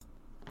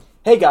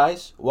Hey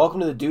guys, welcome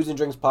to the Dudes and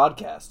Drinks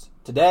podcast.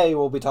 Today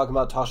we'll be talking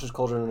about Tasha's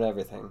Cauldron and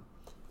everything.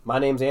 My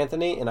name's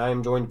Anthony, and I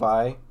am joined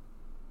by...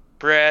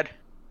 Brad,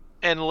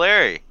 and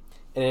Larry.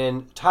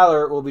 And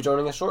Tyler will be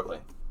joining us shortly.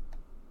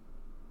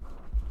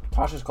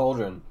 Tasha's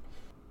Cauldron.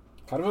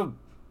 Kind of a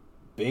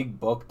big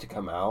book to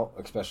come out,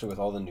 especially with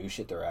all the new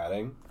shit they're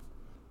adding.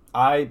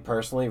 I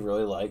personally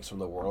really like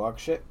some of the Warlock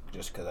shit,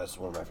 just because that's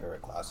one of my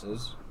favorite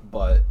classes.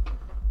 But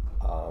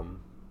I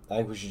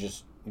think we should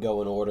just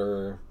go in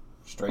order,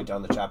 straight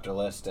down the chapter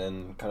list,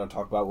 and kind of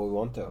talk about what we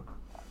want to.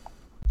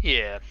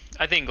 Yeah,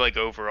 I think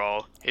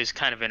overall is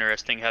kind of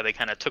interesting how they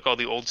kind of took all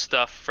the old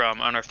stuff from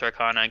Unearthed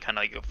Arcana and kind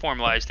of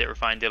formalized it,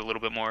 refined it a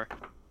little bit more.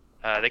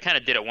 They kind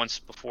of did it once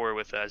before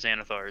with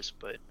Xanathars,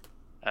 but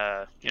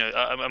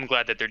I'm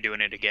glad that they're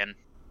doing it again.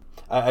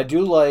 I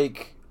do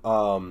like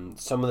some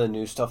of the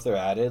new stuff they're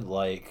added,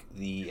 like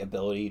the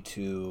ability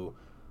to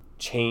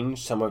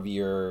change some of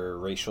your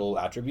racial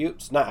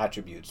attributes, not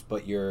attributes,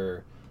 but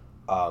your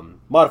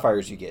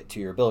modifiers you get to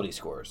your ability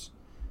scores.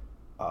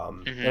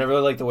 And I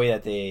really like the way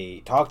that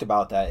they talked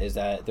about that, is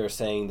that they're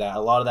saying that a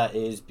lot of that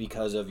is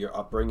because of your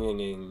upbringing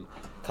and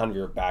kind of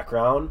your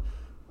background.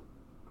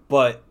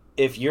 But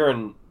if you're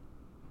an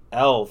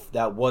elf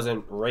that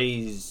wasn't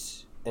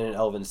raised in an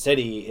elven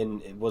city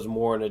and it was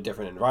more in a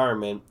different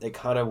environment, it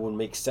kind of would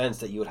make sense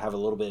that you would have a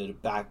little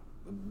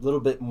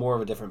bit more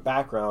of a different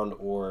background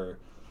or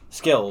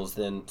skills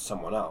than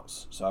someone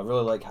else. So I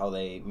really like how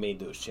they made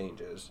those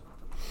changes.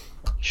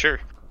 Sure.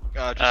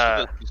 Just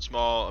a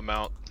small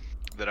amount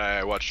that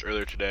I watched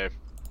earlier today.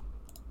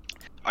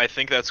 I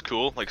think that's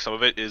cool. Like, some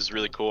of it is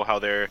really cool how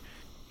they're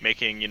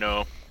making,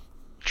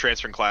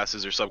 transferring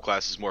classes or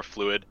subclasses more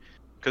fluid.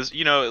 Because,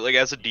 like,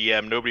 as a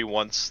DM, nobody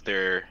wants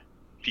their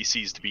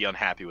PCs to be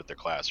unhappy with their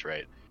class,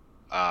 right?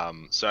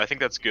 So I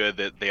think that's good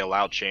that they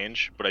allow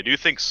change. But I do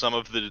think some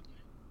of the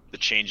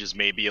changes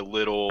may be a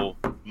little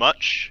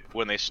much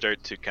when they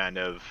start to kind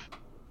of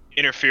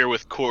interfere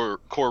with core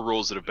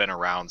rules that have been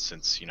around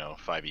since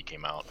 5e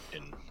came out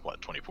in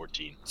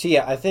 2014. So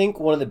yeah, I think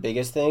one of the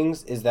biggest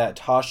things is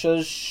that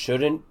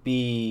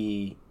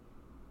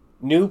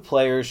new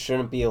players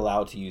shouldn't be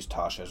allowed to use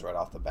Tasha's right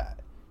off the bat,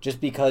 just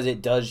because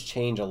it does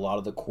change a lot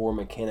of the core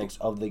mechanics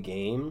of the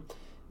game.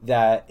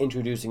 That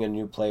introducing a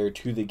new player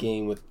to the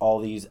game with all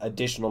these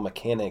additional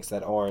mechanics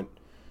that aren't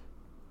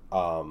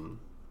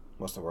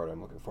what's the word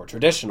I'm looking for,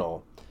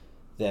 traditional,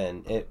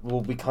 then it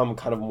will become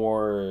kind of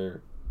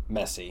more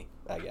messy,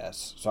 I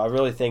guess. So I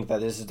really think that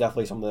this is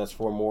definitely something that's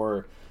for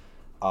more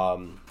I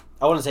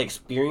wouldn't say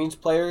experienced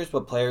players,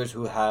 but players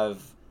who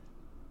have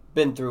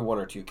been through one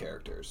or two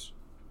characters.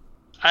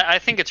 I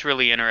think it's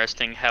really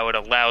interesting how it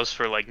allows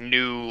for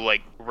new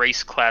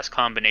race class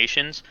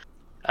combinations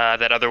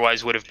that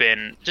otherwise would have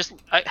been just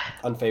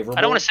unfavorable.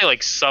 I don't want to say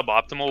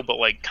suboptimal, but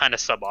kind of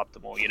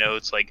suboptimal.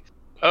 It's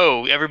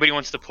oh, everybody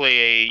wants to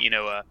play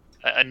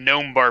a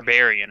gnome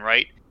barbarian,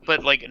 right?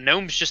 But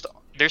gnomes, just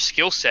their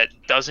skill set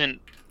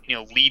doesn't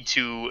lead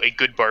to a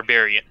good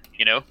barbarian,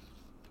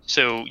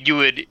 So you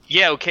would,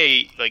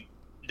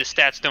 the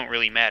stats don't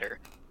really matter.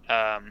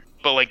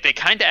 But they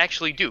kind of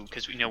actually do,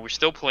 because we're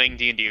still playing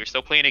D&D, we're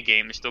still playing a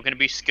game, there's still going to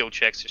be skill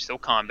checks, there's still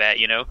combat,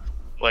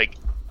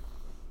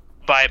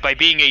 By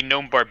being a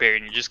gnome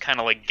barbarian, you're just kind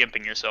of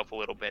gimping yourself a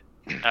little bit.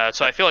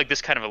 So I feel like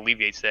this kind of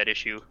alleviates that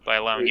issue by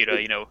allowing you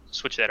to,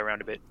 switch that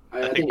around a bit.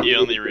 I think the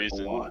only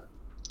reason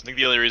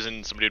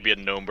somebody would be a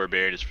gnome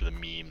barbarian is for the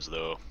memes,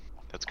 though.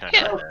 That's kind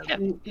of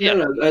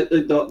No.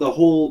 The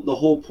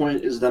whole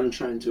point is them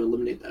trying to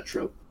eliminate that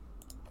trope.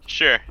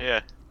 Sure,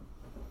 yeah.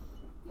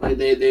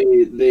 They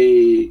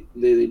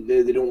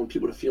don't want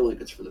people to feel like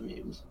it's for the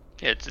memes.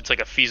 Yeah, it's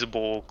like a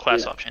feasible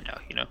class option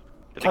now,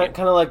 Kind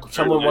of like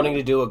someone wanting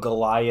to do a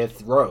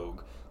Goliath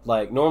rogue.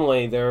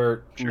 Normally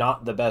they're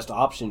not the best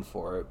option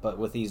for it, but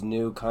with these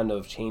new kind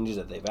of changes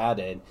that they've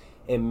added,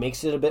 it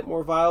makes it a bit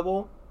more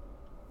viable.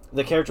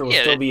 The character will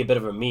still be a bit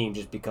of a meme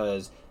just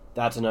because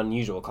that's an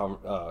unusual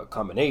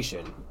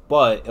combination,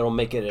 but it'll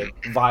make it a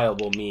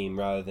viable meme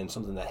rather than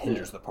something that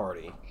hinders the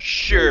party.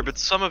 Sure, but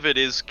some of it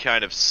is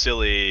kind of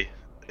silly.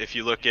 If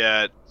you look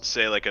at,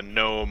 say, a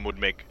gnome would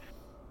make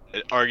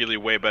an arguably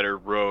way better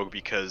rogue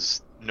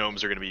because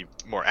gnomes are going to be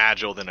more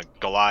agile than a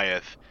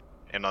Goliath,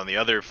 and on the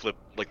other flip,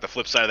 the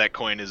flip side of that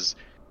coin is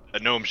a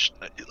gnome,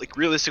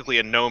 realistically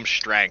a gnome's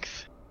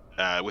strength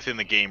within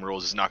the game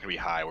rules is not going to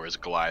be high, whereas a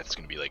Goliath is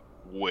going to be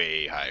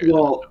way higher.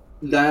 Well,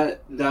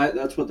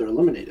 that's what they're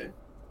eliminating.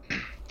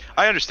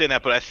 I understand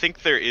that, but I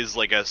think there is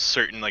a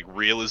certain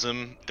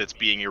realism that's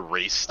being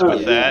erased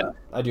with that.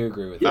 I do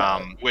agree with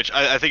that. Which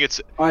I think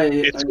it's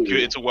good.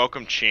 It's a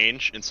welcome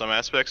change in some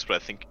aspects, but I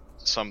think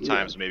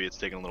sometimes maybe it's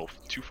taken a little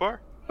too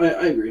far. I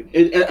agree.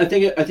 I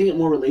think it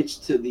more relates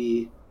to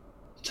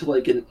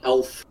an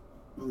elf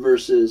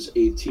versus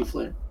a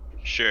tiefling.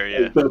 Sure,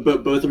 yeah. But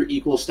both are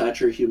equal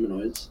stature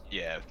humanoids.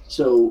 Yeah.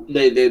 So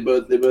they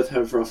both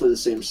have roughly the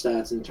same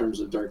stats in terms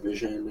of dark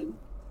vision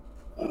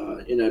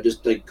and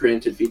just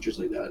granted features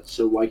like that.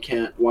 So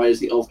why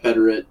is the elf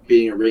better at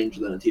being a range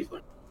than a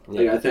tiefling?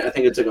 Yeah. I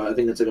think it's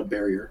a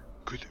barrier.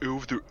 Good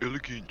elves, they're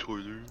elegant,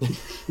 Tyler.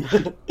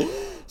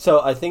 So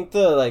I think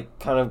the like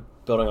kind of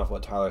building off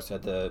what Tyler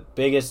said, the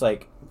biggest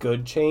like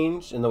good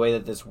change in the way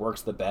that this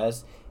works the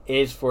best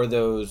is for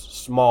those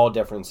small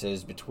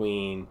differences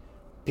between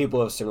people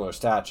of similar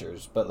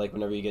statures. But like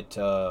whenever you get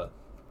to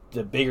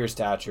the bigger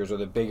statures or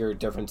the bigger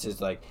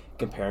differences, like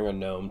comparing a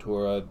gnome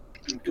to a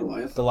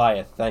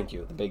Goliath, thank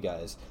you, the big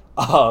guys.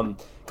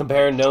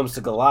 Comparing gnomes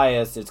to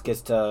Goliaths, it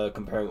gets to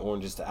comparing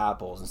oranges to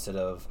apples instead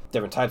of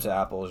different types of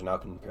apples. You're now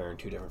comparing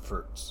two different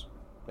fruits,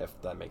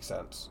 if that makes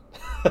sense.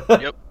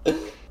 Yep.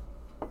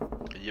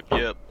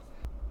 Yep.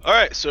 All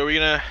right, so are we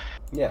gonna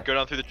go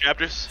down through the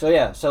chapters?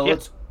 So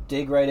let's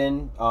dig right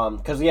in.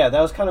 Because that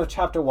was kind of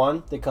chapter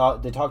 1. They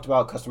talked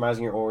about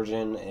customizing your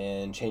origin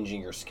and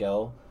changing your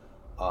skill,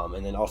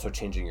 and then also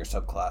changing your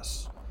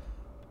subclass.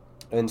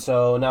 And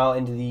so now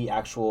into the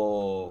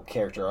actual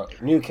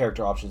new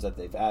character options that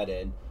they've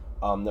added.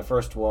 The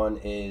first one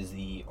is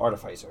the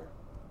Artificer.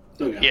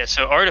 Okay. Yeah,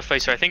 so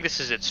Artificer, I think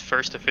this is its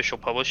first official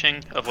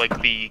publishing of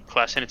like the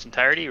class in its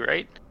entirety,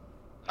 right?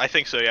 I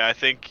think so. Yeah, I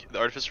think the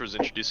Artificer was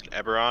introduced in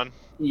Eberron.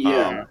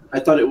 Yeah, I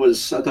thought it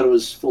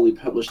was fully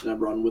published in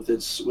Eberron with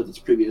its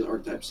previous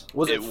archetypes.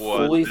 Was it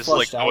fully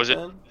fleshed out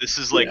then? This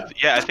is like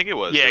I think it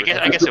was. Yeah,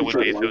 I guess it would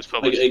be if it was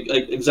published.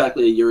 Like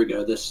exactly a year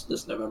ago this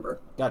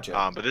November. Gotcha.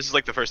 But this is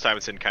like the first time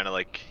it's in kind of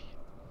like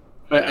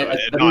a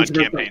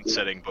non-campaign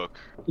setting book.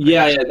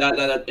 Yeah,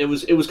 that it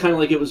was kind of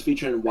like it was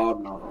featured in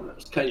Wildemount on it.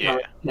 It's kind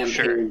of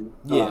campaign,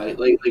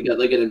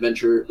 like an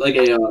adventure, like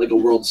a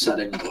world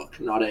setting book,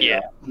 not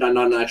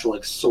an actual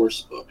like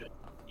source book.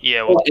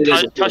 Yeah, well,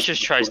 Touch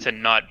just tries to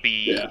not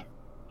be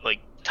like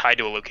tied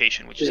to a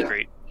location, which is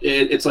great.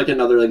 It's like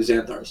another like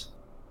Xanthars.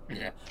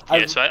 Yeah,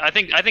 so I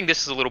think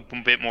this is a little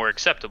bit more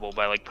acceptable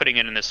by like putting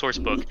it in the source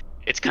book.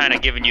 It's kind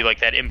of giving you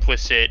like that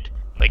implicit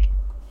like,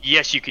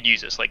 yes, you could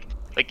use this. Like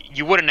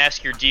you wouldn't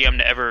ask your DM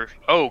to ever,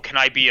 oh, can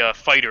I be a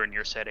fighter in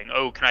your setting?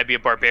 Oh, can I be a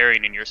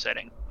barbarian in your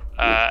setting?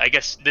 I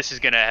guess this is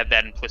gonna have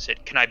that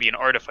implicit. Can I be an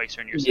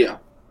artificer in your setting? Yeah.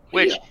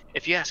 Which,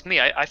 if you ask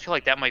me, I feel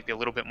like that might be a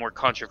little bit more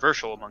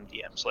controversial among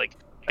DMs. Like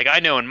I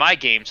know in my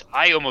games,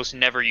 I almost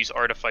never use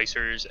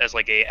artificers as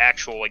like a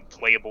actual like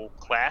playable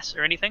class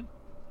or anything.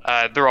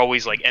 They're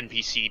always like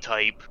NPC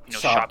type,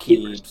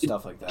 shopkeepers,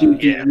 stuff like that.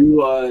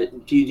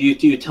 Do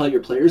you tell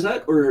your players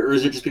that, or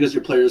is it just because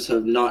your players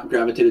have not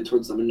gravitated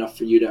towards them enough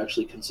for you to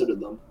actually consider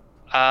them?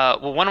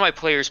 Well, one of my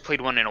players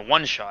played one in a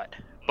one shot,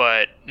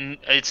 but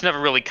it's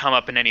never really come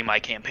up in any of my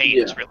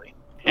campaigns, really.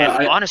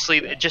 And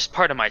honestly, just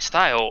part of my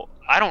style.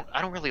 I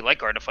don't really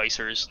like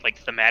artificers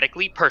like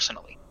thematically,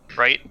 personally,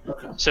 right?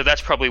 Okay. So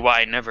that's probably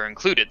why I never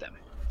included them.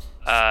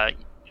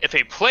 If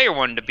a player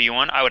wanted to be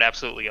one, I would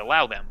absolutely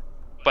allow them.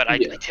 But I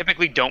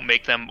typically don't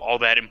make them all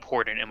that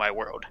important in my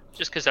world,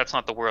 just because that's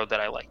not the world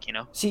that I like,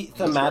 See,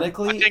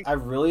 thematically, I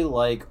really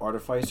like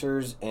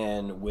Artificers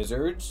and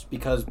Wizards,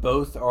 because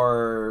both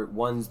are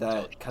ones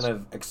that kind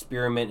of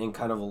experiment and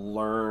kind of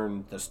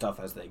learn the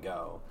stuff as they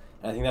go.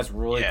 And I think that's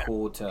really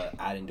cool to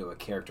add into a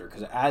character,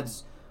 because it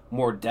adds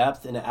more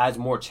depth and it adds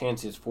more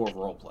chances for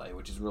roleplay,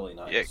 which is really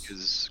nice. Yeah,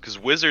 because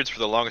Wizards for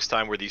the longest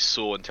time were the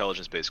sole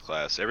intelligence-based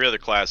class. Every other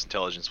class,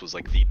 intelligence was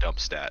like the dump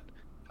stat.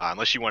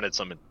 Unless you wanted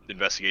some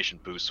investigation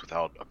boost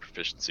without a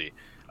proficiency.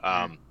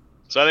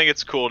 So I think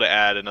it's cool to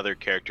add another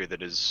character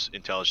that is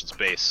intelligence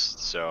based,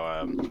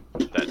 so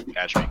that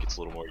attribute gets a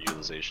little more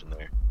utilization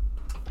there.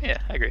 Yeah,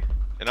 I agree.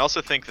 And I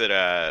also think that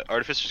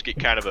artificers get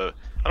kind of I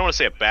don't want to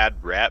say a bad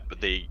rap, but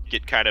they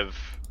get kind of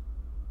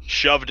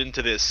shoved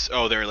into this,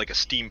 they're like a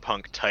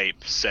steampunk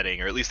type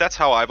setting, or at least that's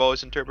how I've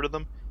always interpreted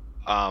them.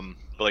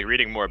 But like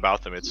reading more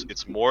about them,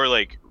 it's more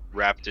like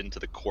wrapped into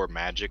the core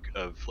magic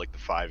of like the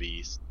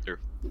 5e or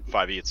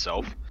 5e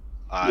itself,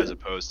 as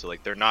opposed to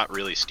like they're not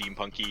really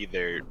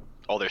steampunky.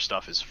 All their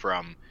stuff is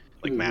from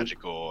like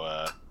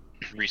magical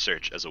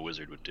research, as a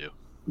wizard would do.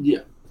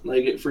 Yeah,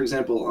 like for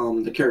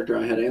example, the character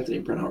I had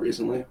Anthony print out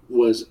recently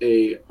was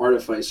a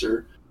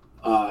artificer,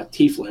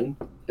 tiefling,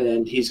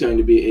 and he's going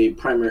to be a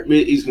primary.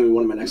 He's going to be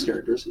one of my next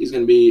characters. He's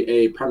going to be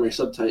a primary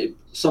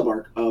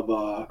subarc of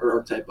or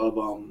archetype of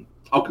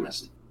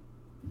alchemist.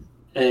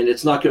 And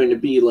it's not going to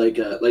be like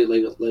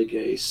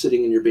a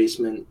sitting in your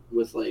basement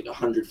with like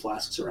 100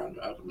 flasks around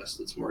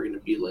alchemist. It's more going to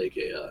be like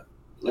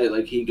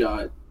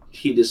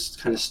he just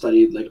kind of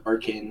studied like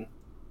arcane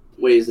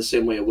ways the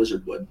same way a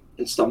wizard would,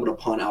 and stumbled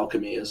upon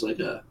alchemy as like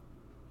a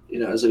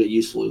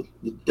useful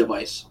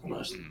device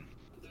almost.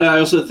 I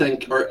also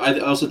think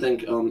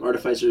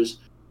artificers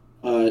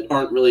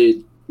aren't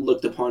really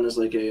looked upon as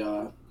like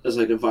a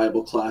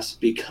viable class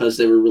because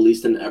they were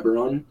released in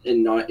Eberron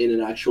and not in an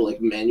actual like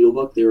manual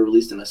book. They were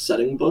released in a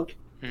setting book,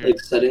 like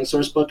setting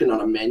source book, and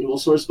not a manual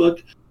source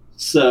book.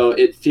 So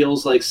it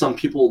feels like some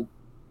people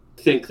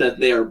think that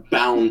they are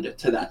bound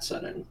to that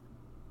setting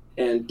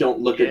and don't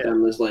look at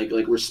them as like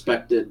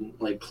respected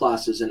like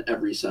classes in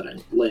every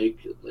setting, like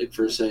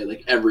for say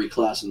like every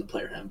class in the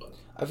player handbook.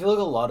 I feel like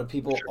a lot of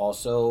people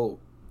also,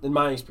 in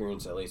my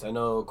experience at least, I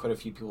know quite a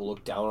few people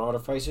look down on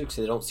artificers because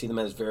they don't see them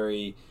as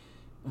very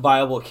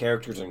viable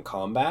characters in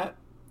combat,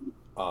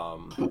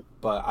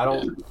 but I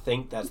don't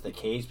think that's the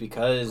case,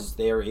 because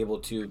they are able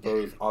to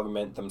both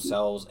augment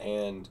themselves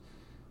and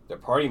their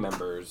party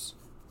members,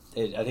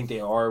 I think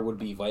would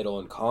be vital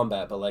in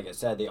combat. But like I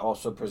said, they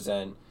also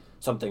present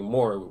something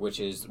more, which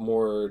is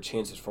more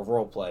chances for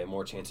roleplay,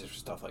 more chances for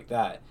stuff like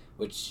that.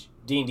 Which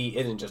D&D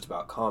isn't just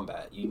about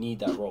combat. You need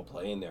that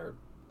roleplay in there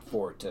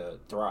for it to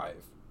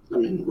thrive. I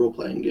mean,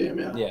 role-playing game,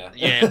 yeah. Yeah.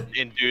 Yeah,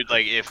 and dude,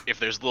 like if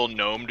there's a little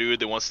gnome dude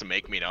that wants to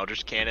make me an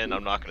Eldritch Cannon,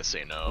 I'm not gonna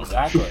say no.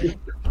 Exactly.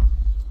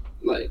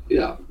 Like,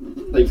 yeah.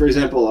 Like, for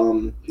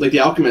example, like the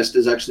Alchemist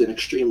is actually an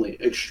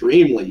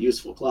extremely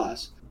useful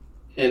class,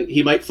 and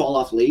he might fall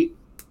off late,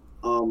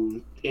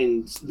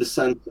 in the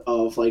sense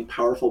of like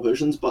powerful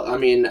potions. But I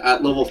mean,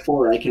 at level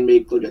 4, I can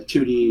make like a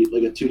 2d4,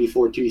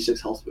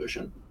 2d6 health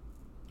potion,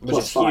 Which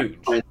plus is 5. huge.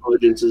 My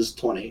intelligence is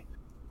 20.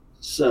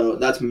 So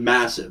that's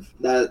massive.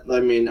 I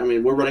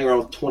mean, we're running around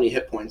with 20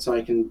 hit points, so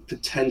I can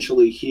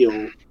potentially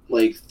heal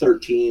like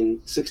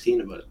 13,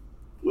 16 of it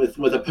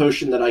with a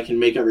potion that I can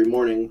make every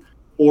morning,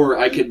 or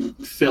I could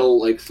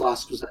fill like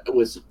flasks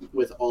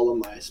with all of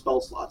my spell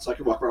slots. So I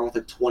could walk around with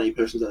like 20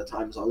 potions at a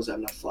time as long as I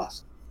have enough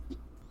flasks.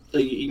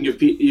 Like you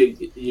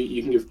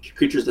can give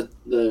creatures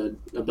the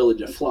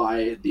ability to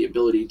fly, the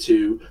ability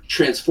to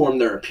transform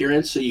their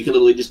appearance. So you can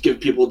literally just give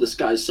people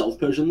disguised self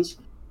potions.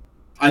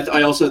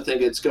 I also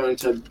think it's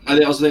it's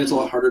a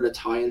lot harder to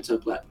tie into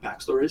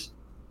backstories.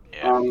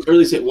 Yeah. Or at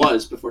least it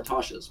was before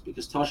Tasha's,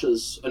 because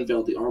Tasha's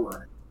unveiled the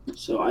armor.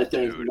 So I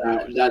think Dude,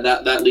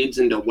 that leads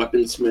into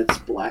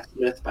weaponsmiths,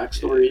 blacksmith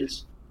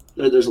backstories.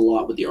 There's a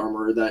lot with the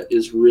armor that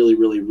is really,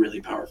 really,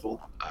 really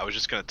powerful. I was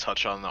just gonna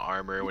touch on the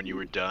armor when you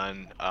were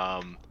done.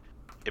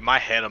 In my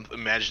head, I'm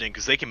imagining,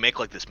 because they can make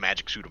like this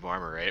magic suit of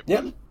armor, right?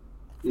 Yep.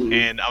 Mhm.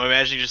 And I'm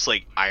imagining just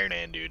like Iron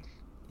Man, dude.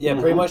 Yeah,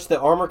 pretty Mhm. much the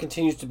armor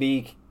continues to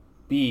be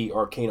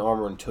arcane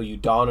armor until you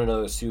don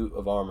another suit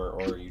of armor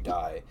or you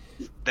die.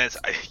 At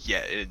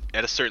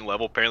a certain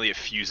level, apparently it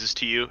fuses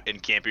to you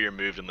and can't be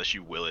removed unless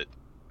you will it.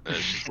 And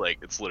it's just like,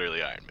 it's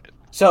literally Iron Man.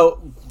 So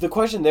the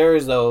question there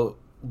is though,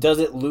 does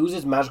it lose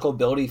its magical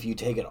ability if you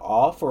take it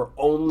off, or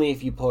only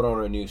if you put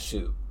on a new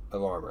suit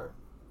of armor?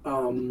 I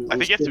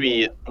think you have to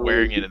be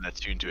wearing it and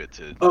attuned to it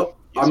to. Oh,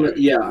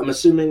 I'm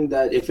assuming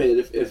that if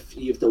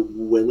you have to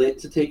will it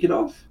to take it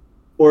off,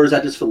 or is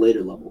that just for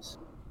later levels?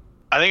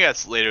 I think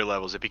that's later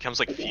levels. It becomes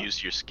like fused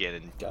to your skin,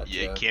 and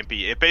Gotcha.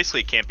 it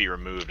basically can't be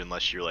removed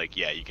unless you're like,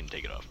 yeah, you can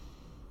take it off.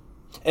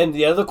 And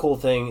the other cool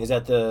thing is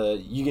that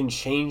you can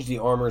change the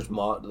armor's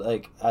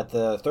like at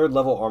the 3rd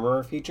level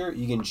armor feature,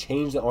 you can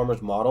change the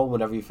armor's model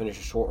whenever you finish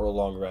a short or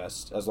long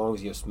rest, as long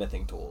as you have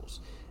smithing tools.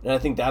 And I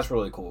think that's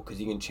really cool because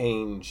you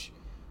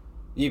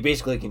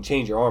basically can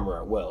change your armor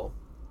at will.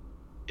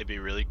 It'd be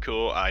really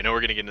cool. I know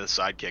we're gonna get into the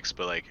sidekicks,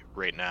 but like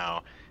right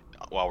now,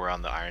 while we're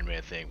on the Iron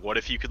Man thing, what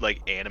if you could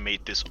like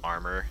animate this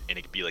armor and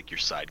it could be like your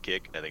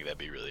sidekick? I think that'd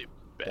be really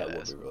badass. That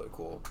would be really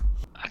cool.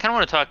 I kind of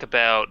want to talk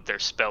about their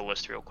spell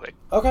list real quick.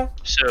 Okay.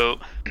 So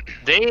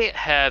they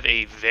have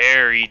a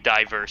very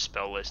diverse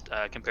spell list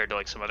compared to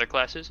like some other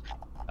classes.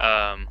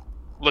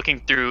 Looking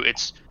through,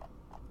 it's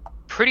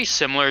pretty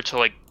similar to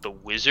like the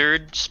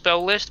wizard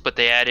spell list, but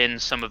they add in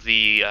some of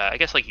the I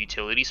guess like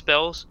utility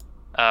spells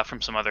from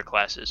some other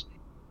classes.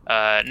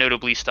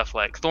 Notably stuff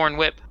like Thorn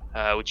Whip,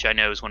 which I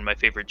know is one of my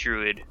favorite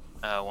druid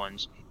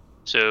ones.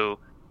 So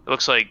it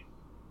looks like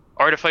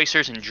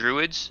artificers and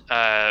druids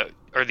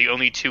are the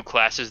only 2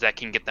 classes that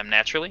can get them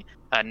naturally.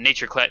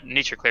 Nature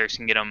clerics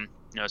can get them,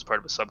 as part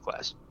of a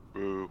subclass.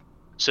 Ooh.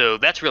 So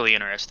that's really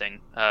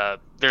interesting.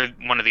 They're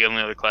one of the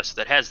only other classes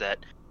that has that,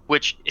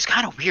 which is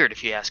kind of weird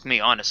if you ask me,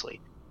 honestly.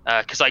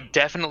 Because I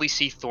definitely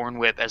see Thorn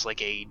Whip as like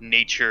a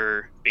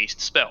nature-based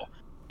spell.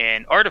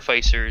 And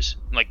artificers,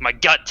 like my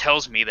gut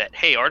tells me that,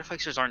 hey,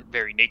 artificers aren't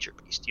very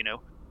nature-based,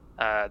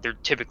 They're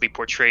typically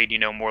portrayed,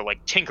 more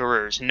like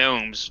tinkerers,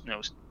 gnomes,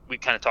 we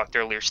kind of talked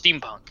earlier,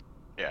 steampunk.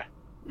 Yeah.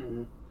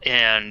 Mm-hmm.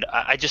 And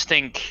I just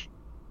think,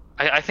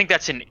 I think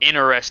that's an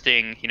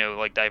interesting,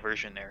 like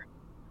diversion there.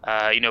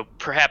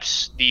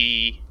 Perhaps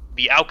the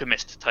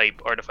alchemist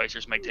type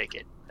artificers might take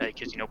it,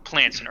 because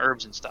plants and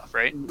herbs and stuff,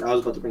 right? I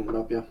was about to bring that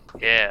up, yeah.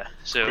 Yeah.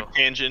 So Quick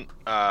tangent.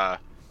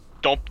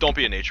 Don't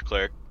be a nature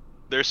cleric.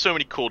 There's so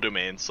many cool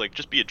domains. Like,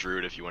 just be a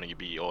druid if you want to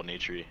be all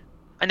naturey.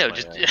 I know, Oh,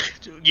 just yeah.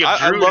 you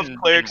have I druid love and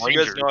clerics. You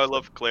guys ranger. know I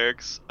love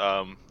clerics.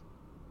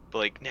 But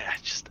like,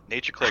 just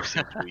nature clerics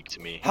seem weak to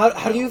me.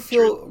 How do you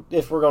feel,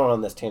 if we're going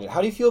on this tangent, how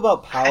do you feel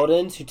about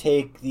paladins who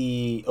take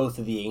the Oath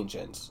of the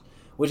Ancients,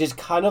 which is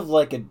kind of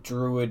like a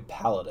druid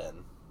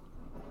paladin?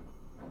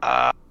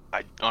 I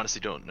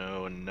honestly don't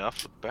know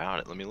enough about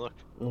it. Let me look.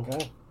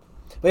 Okay.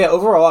 But yeah,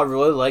 overall, I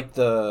really like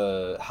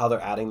how they're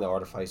adding the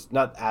artificer,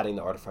 not adding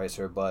the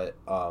artificer, but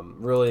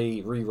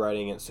really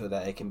rewriting it so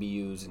that it can be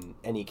used in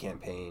any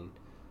campaign.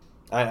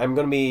 I'm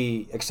going to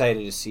be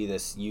excited to see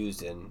this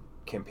used in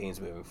campaigns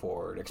moving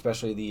forward,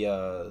 especially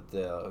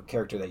the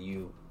character that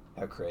you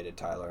have created,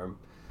 Tyler. I'm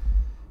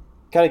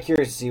kind of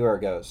curious to see where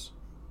it goes.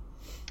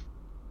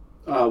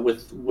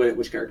 With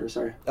which character?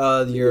 Sorry.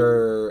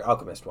 Your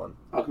alchemist one.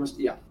 Alchemist.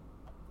 Yeah.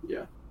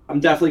 I'm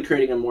definitely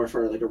creating him more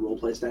for like a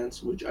roleplay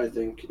stance, which I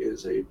think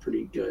is a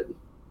pretty good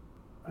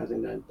I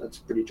think that's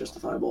pretty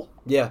justifiable.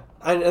 Yeah,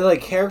 and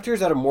like characters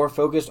that are more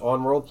focused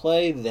on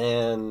roleplay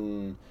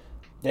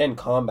than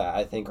combat,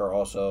 I think, are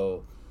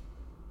also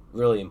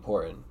really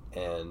important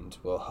and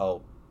will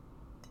help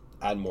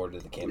add more to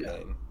the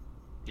campaign.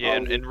 Yeah,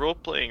 and role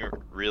playing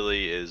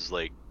really is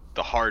like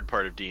the hard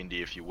part of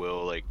D&D, if you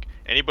will. Like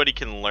anybody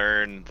can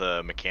learn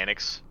the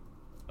mechanics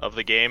of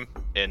the game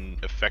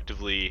and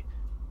effectively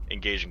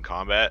engage in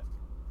combat,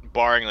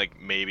 barring like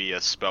maybe a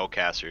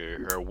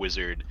spellcaster or a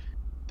wizard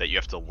that you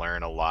have to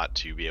learn a lot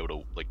to be able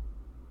to like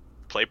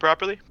play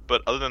properly.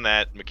 But other than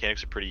that,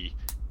 mechanics are pretty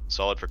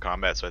solid for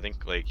combat. So I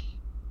think, like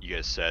you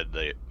guys said,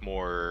 the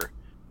more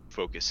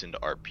focus into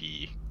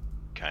RP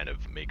kind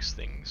of makes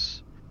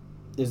things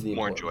Is the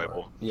more important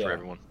enjoyable part. Yeah. for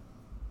everyone.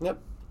 Yep,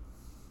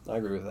 I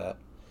agree with that.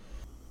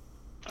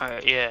 All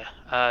right,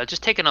 yeah.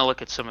 Just taking a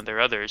look at some of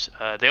their others,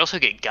 they also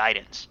get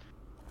guidance,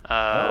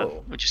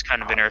 which is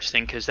kind of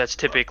interesting because that's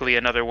typically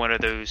another one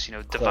of those,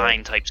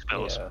 divine type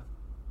spells. Yeah.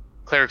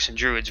 Clerics and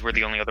druids were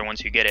the only other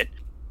ones who get it,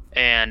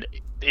 and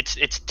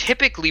it's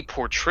typically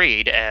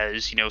portrayed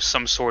as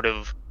some sort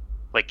of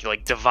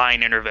like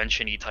divine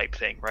intervention-y type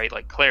thing, right?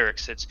 Like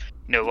clerics, it's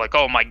like,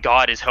 oh, my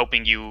god is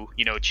helping you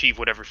achieve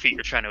whatever feat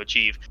you're trying to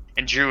achieve,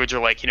 and druids are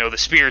like the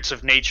spirits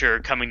of nature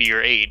coming to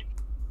your aid.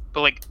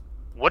 But like,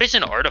 what is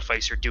an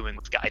artificer doing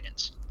with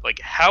guidance? Like,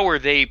 how are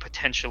they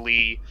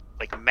potentially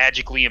like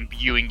magically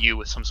imbuing you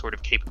with some sort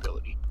of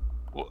capability?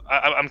 Well,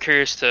 I'm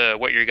curious to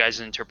what your guys'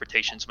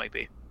 interpretations might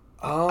be.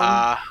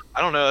 I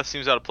don't know. That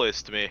seems out of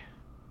place to me.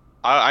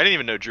 I didn't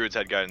even know druids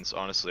had guidance.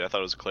 Honestly, I thought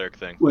it was a cleric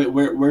thing. Wait,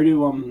 where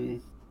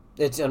do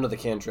It's under the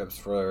cantrips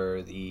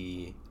for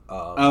the.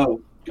 Oh,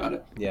 got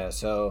it. Yeah.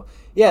 So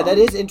yeah, that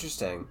is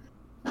interesting.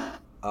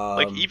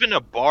 Like even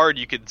a bard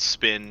you could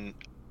spin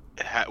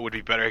would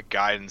be better at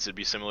guidance. It'd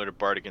be similar to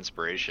bardic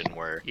inspiration,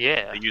 where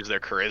Yeah. they use their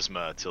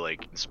charisma to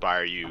like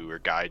inspire you or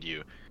guide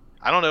you.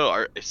 I don't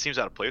know. It seems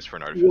out of place for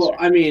an artificer. Well,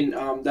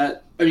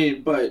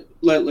 but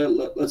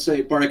let's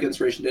say bardic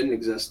inspiration didn't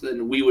exist,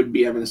 then we would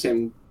be having the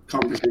same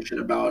conversation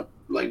about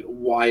like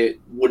why it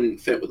wouldn't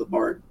fit with a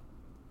bard.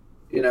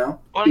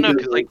 Well, I don't know,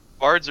 because like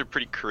bards are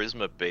pretty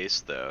charisma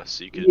based though,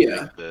 so you can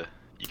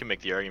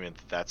make the argument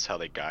that that's how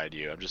they guide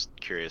you. I'm just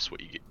curious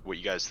what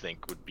you guys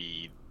think would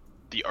be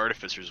the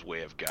artificer's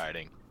way of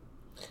guiding.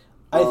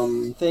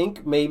 I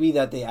think maybe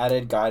that they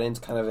added guidance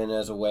kind of in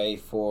as a way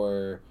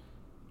for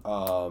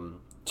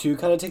to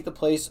kind of take the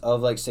place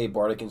of like say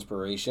bardic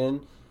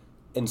inspiration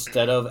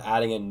instead of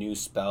adding a new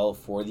spell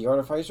for the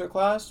artificer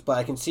class. But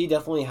I can see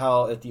definitely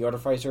how if the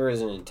artificer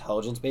is an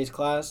intelligence based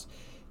class,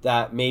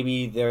 that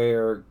maybe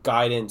their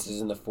guidance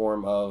is in the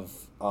form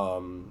of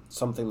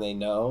something they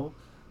know.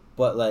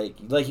 But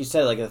like you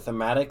said, like a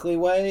thematically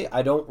way,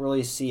 I don't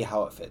really see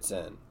how it fits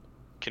in.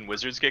 Can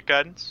wizards get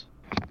guidance?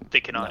 They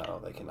cannot. No,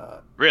 they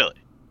cannot. Really?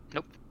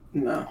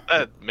 No.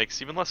 That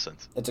makes even less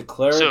sense. It's a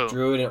cleric, So-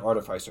 druid, and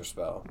artificer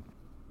spell.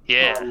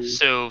 Yeah,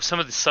 so some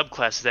of the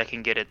subclasses that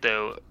can get it,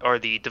 though, are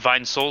the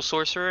Divine Soul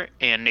Sorcerer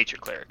and Nature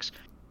Clerics,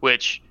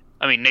 which,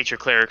 I mean, Nature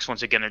Clerics,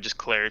 once again, are just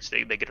clerics,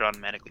 they get it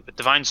automatically, but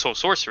Divine Soul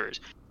Sorcerers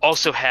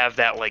also have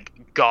that, like,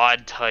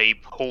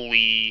 God-type,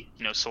 holy,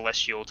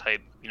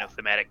 celestial-type,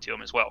 thematic to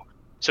them as well.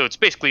 So it's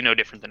basically no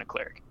different than a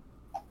cleric,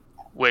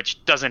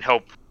 which doesn't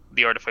help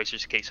the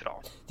Artificer's case at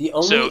all. The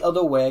only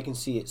other way I can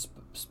see it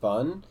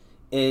spun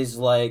is,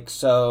 like,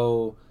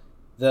 so...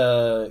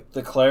 The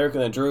cleric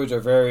and the druids are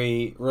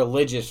very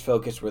religious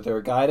focused with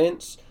their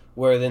guidance,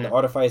 where then the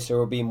artificer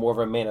will be more of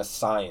a man of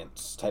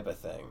science type of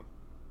thing.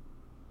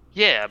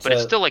 Yeah, but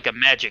it's still like a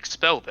magic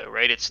spell, though,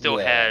 right? It still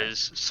Yeah.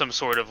 has some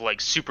sort of like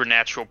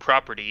supernatural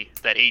property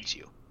that aids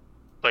you.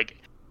 Like,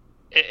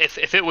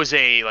 if it was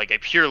a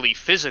purely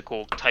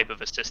physical type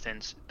of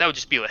assistance, that would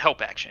just be a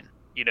help action,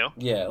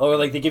 Yeah, or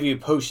like they give you a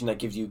potion that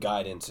gives you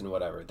guidance and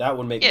whatever. That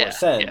would make Yeah, more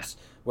sense.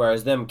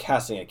 Whereas them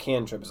casting a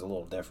cantrip is a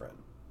little different.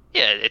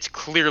 Yeah, it's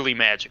clearly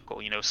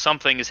magical.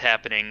 Something is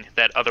happening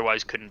that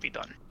otherwise couldn't be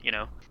done.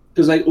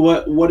 Because like,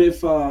 what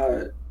if?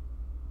 I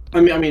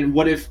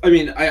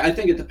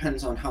think it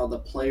depends on how the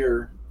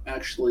player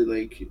actually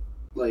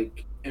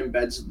like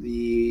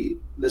embeds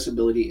this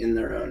ability in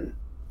their own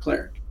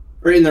cleric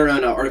or in their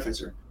own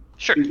artificer.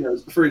 Sure.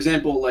 Because, for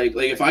example, like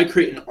if I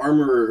create an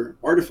armorer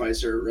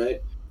artificer,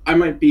 right? I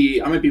might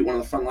be one of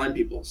the frontline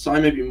people, so I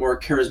may be more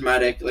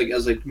charismatic, like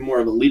as like more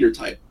of a leader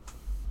type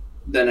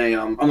than a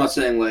I'm not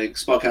saying like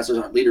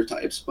spellcasters aren't leader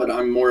types, but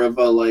I'm more of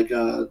a like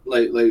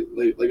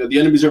the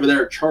enemies over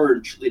there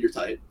charge leader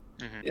type,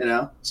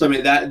 So I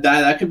mean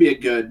that could be a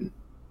good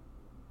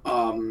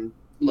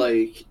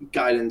like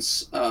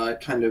guidance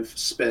kind of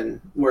spin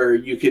where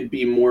you could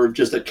be more of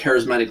just a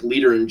charismatic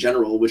leader in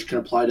general, which can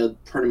apply to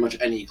pretty much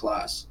any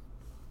class.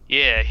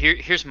 Yeah.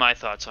 Here's my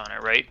thoughts on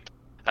it. Right.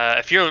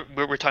 If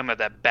we're talking about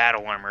that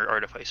battle armor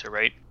artificer,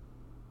 right?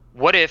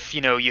 What if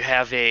you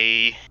have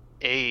a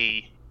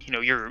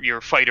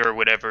your fighter or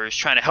whatever is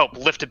trying to help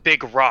lift a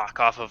big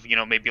rock off of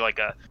maybe like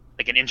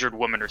an injured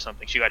woman or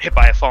something. She got hit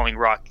by a falling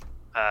rock,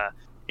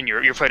 and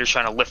your fighter's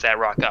trying to lift that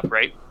rock up,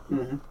 right?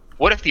 Mm-hmm.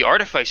 What if the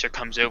artificer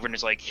comes over and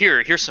is like,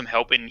 here's some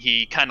help, and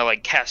he kind of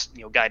like casts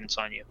guidance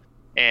on you,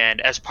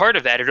 and as part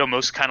of that, it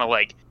almost kind of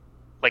like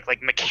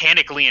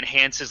mechanically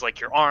enhances like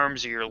your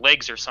arms or your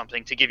legs or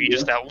something to give you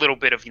just that little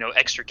bit of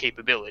extra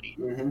capability.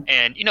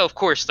 And of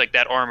course, like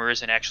that armor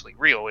isn't actually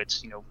real.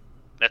 It's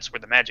that's where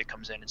the magic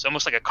comes in. It's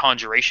almost like a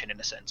conjuration in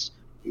a sense.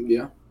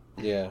 Yeah.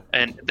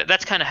 And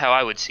that's kind of how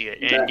I would see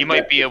it. And you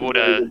might be able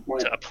to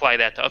apply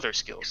that to other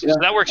skills. So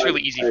that works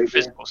really easy for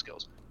physical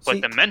skills.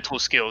 But the mental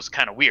skills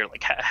kind of weird.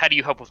 Like how do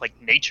you help with like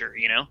nature?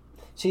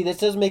 See, this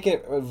does make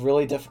it a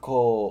really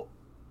difficult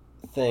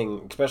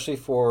thing, especially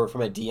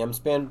from a DM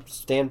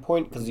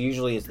standpoint, because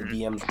usually it's the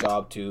DM's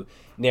job to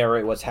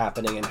narrate what's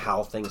happening and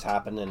how things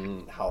happen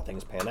and how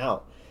things pan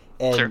out.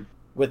 And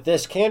with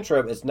this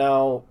cantrip, it's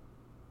now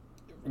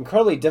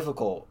incredibly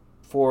difficult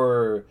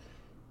for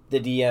the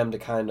DM to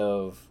kind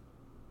of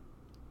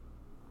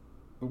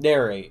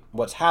narrate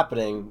what's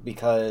happening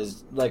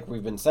because, like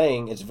we've been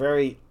saying, it's a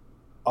very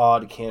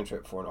odd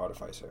cantrip for an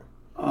artificer.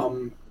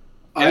 I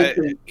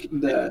think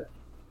that...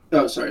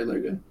 Oh, sorry,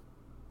 Larry, good.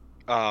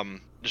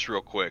 Just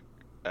real quick,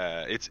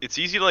 it's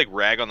easy to like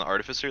rag on the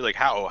artificer, like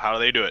how do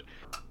they do it?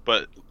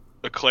 But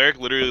a cleric,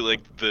 literally,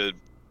 like the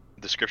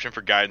description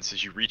for guidance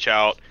is you reach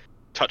out,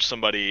 touch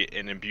somebody,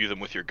 and imbue them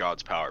with your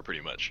god's power,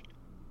 pretty much.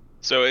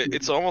 So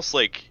it's almost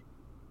like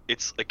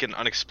it's like an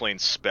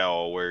unexplained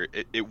spell where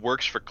it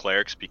works for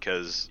clerics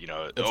because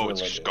it's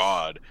just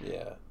God.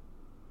 Yeah.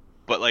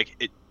 But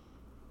like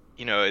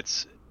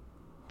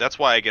that's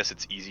why I guess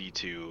it's easy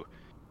to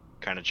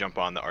kind of jump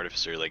on the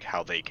artificer, like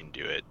how they can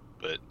do it.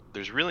 But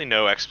there's really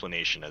no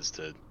explanation as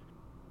to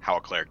how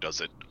a cleric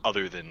does it,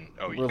 other than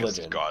because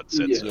God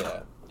said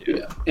so.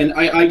 Yeah. And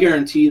I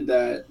guarantee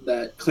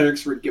that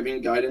clerics were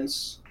giving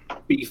guidance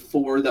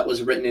before that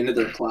was written into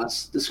their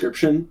class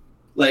description,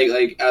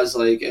 like as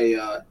like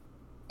a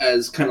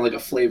as kind of like a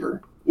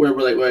flavor, where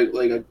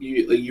we're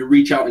you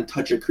reach out and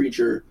touch a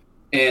creature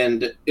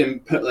and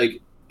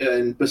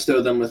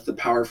bestow them with the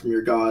power from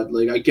your god.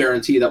 Like I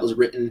guarantee that was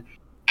written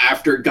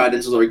after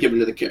guidance was already given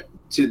to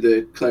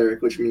the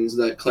cleric, which means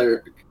that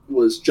cleric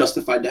was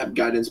justified to have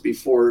guidance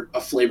before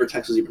a flavor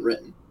text was even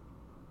written.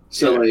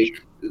 So if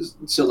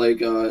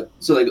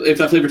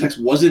that flavor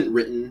text wasn't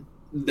written,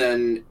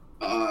 then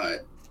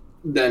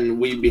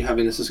we'd be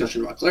having this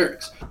discussion about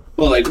clerics.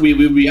 Well, like we'd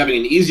be having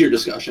an easier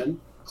discussion,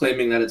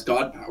 claiming that it's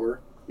god power,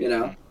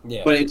 Yeah.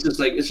 But it's just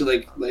like you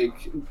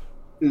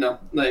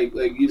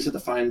just have to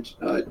find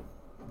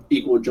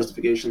equal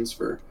justifications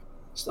for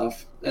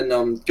stuff. And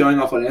going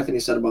off what Anthony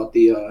said about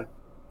the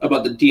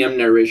DM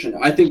narration,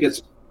 I think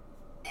it's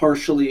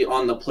partially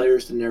on the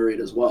players to narrate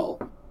as well,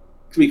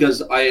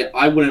 because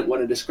I wouldn't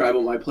want to describe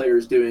what my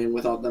player's doing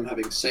without them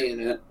having say in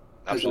it,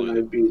 because then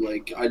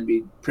I'd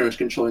be pretty much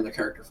controlling the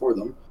character for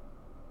them.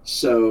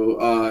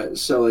 So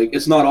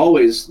it's not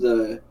always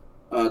the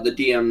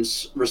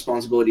DM's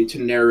responsibility to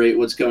narrate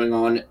what's going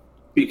on,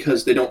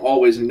 because they don't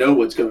always know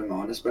what's going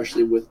on,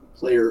 especially with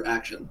player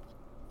action.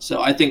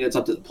 So I think it's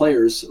up to the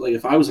players. Like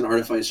if I was an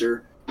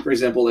artificer, for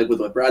example, like with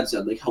what Brad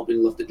said, like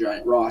helping lift a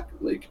giant rock,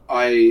 like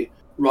I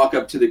walk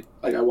up to the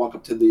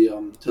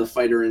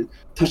fighter and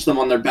touch them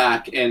on their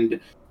back, and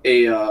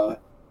a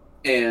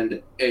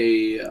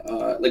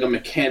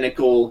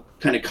mechanical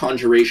kind of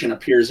conjuration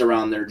appears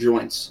around their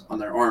joints on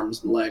their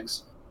arms and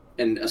legs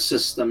and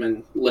assists them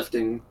in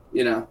lifting,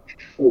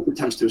 or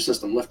attempts to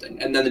assist them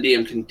lifting. And then the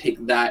DM can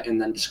take that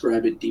and then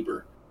describe it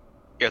deeper.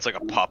 Yeah, it's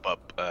like a pop-up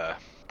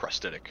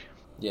prosthetic.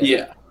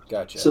 Yeah.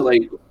 Gotcha. So I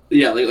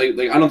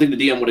don't think the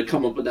DM would have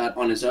come up with that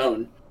on his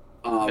own.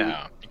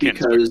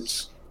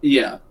 Because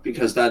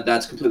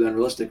that's completely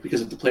unrealistic. Because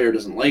if the player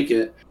doesn't like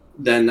it,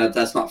 then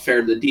that's not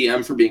fair to the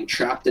DM for being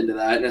trapped into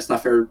that, and it's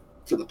not fair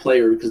for the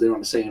player because they don't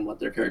have a say in what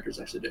their characters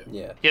actually do.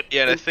 Yeah. Yep.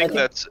 Yeah, and I think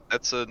that's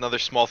another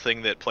small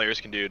thing that players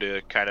can do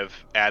to kind of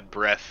add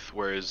breadth,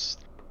 whereas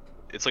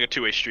it's like a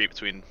two-way street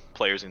between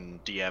players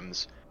and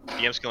DMs.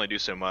 DMs can only do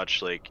so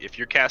much. Like if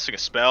you're casting a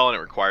spell and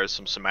it requires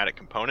some somatic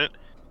component,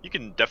 you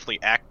can definitely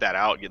act that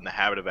out, get in the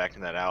habit of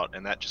acting that out,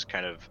 and that just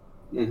kind of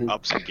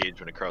ups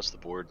engagement across the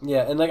board.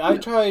 Yeah, and I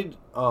tried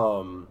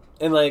I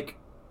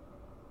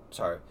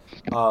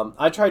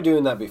tried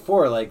doing that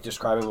before, like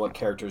describing what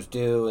characters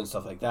do and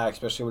stuff like that,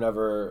 especially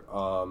whenever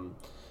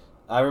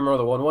I remember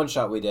the one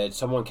shot we did,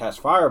 someone cast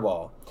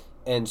Fireball,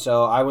 and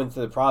so I went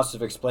through the process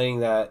of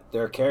explaining that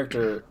their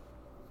character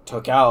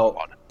took out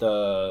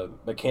the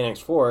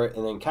mechanics for it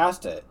and then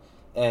cast it,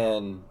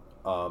 and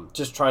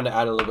just trying to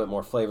add a little bit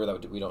more flavor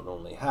that we don't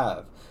normally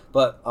have.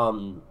 But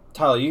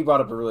Tyler, you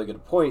brought up a really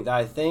good point that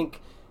I think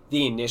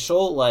the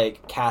initial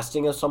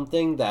casting of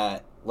something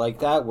that like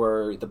that,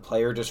 where the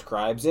player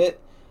describes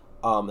it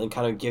and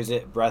kind of gives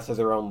it breath of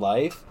their own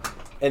life,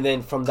 and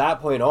then from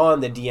that point on,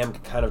 the DM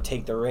can kind of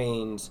take the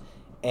reins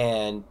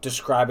and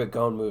describe it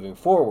moving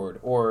forward,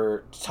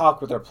 or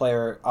talk with their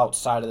player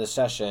outside of the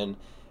session,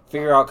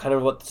 figure out kind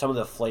of what some of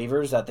the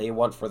flavors that they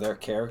want for their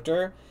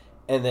character,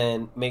 and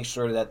then make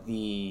sure that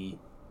the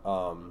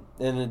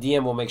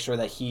DM will make sure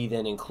that he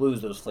then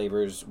includes those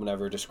flavors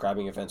whenever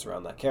describing events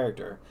around that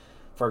character.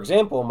 For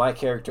example, my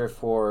character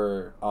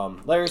for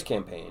Larry's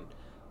campaign,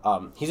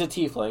 he's a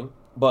tiefling,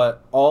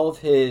 but all of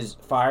his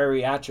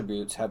fiery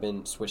attributes have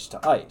been switched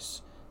to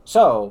ice.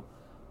 So,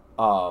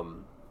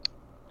 and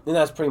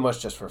that's pretty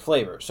much just for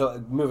flavor.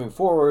 So moving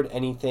forward,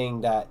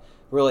 anything that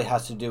really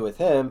has to do with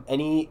him,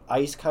 any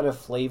ice kind of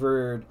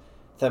flavored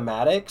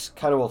thematics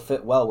kind of will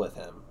fit well with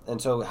him.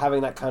 And so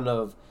having that kind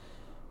of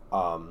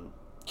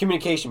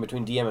communication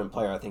between DM and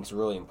player, I think, is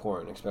really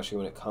important, especially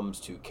when it comes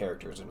to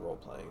characters and role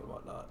playing and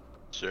whatnot.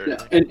 Sure.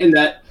 Yeah, and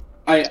that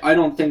I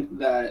don't think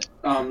that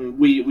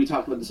we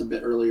talked about this a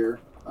bit earlier,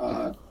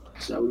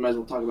 so we might as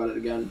well talk about it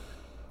again.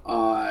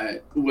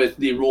 With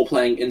the role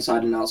playing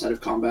inside and outside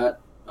of combat,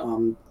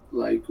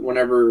 like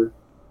whenever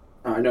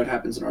I know it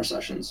happens in our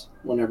sessions,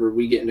 whenever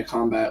we get into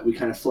combat, we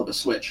kind of flip a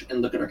switch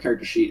and look at our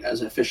character sheet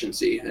as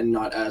efficiency and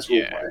not as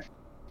role play.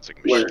 It's like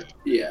a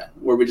machine.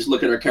 Where we just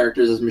look at our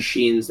characters as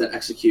machines that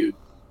execute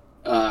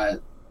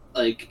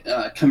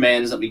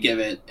commands that we give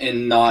it,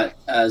 and not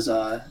as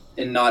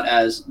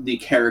the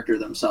character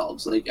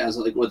themselves, as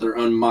with their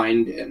own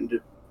mind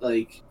and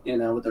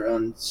with their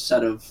own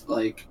set of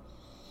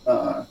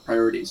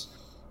priorities.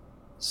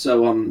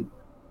 So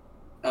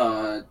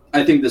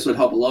I think this would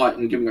help a lot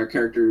in giving our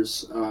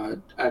characters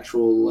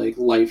actual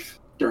life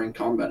during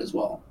combat as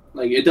well.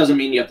 It doesn't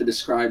mean you have to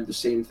describe the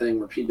same thing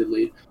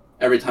repeatedly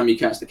every time you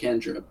cast a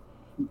cantrip,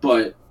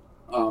 but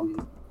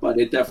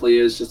it definitely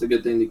is just a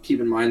good thing to keep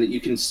in mind that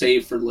you can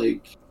save for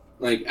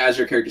as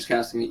your character's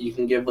casting it, you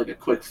can give a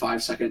quick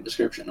 5-second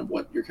description of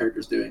what your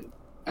character's doing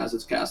as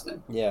it's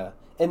casting. Yeah,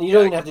 and you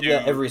don't even have to do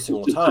that every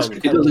single time.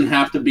 It doesn't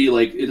have to be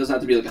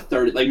a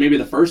third. Maybe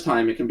the first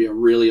time it can be a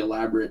really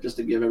elaborate, just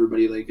to give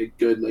everybody a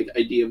good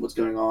idea of what's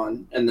going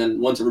on, and then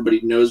once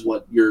everybody knows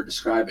what you're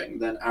describing,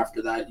 then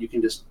after that you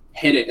can just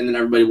hit it, and then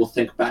everybody will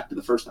think back to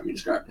the first time you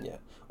described it. Yeah.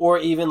 Or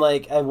even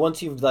and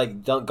once you've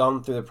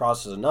gone through the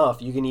process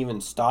enough, you can even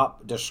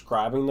stop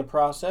describing the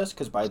process,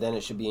 because by then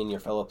it should be in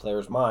your fellow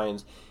players'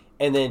 minds.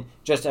 And then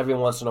just every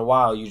once in a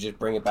while, you just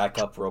bring it back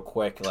up real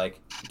quick,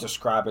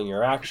 describing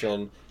your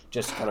action,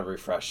 just to kind of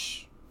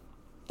refresh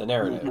the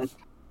narrative. Mm-hmm.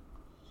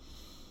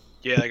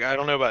 Yeah, I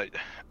don't know about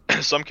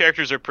some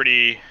characters are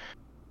pretty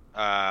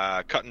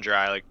cut and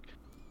dry.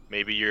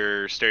 Maybe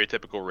your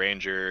stereotypical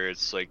ranger,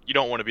 it's you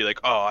don't want to be oh,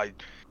 I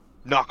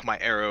knock my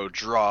arrow,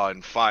 draw,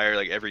 and fire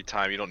every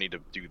time. You don't need to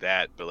do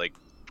that. But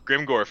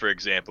Grimgor, for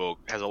example,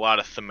 has a lot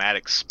of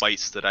thematic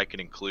spice that I can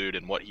include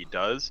in what he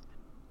does.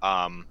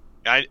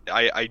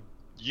 I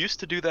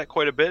used to do that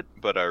quite a bit,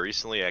 but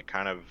recently I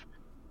kind of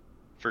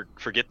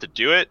forget to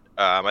do it.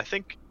 I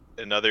think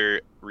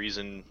another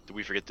reason that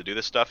we forget to do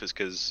this stuff is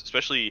because,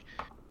 especially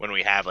when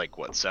we have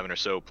 7 or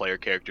so player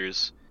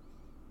characters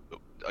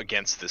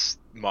against this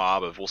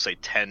mob of, we'll say,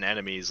 10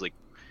 enemies,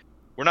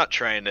 we're not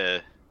trying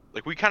to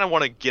we kind of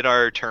want to get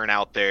our turn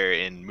out there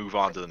and move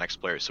on to the next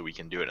player so we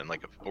can do it in an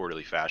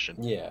orderly fashion.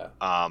 Yeah.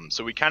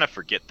 So we kind of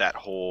forget that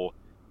whole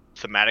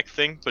thematic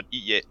thing, but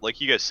like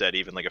you guys said,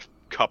 even a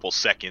couple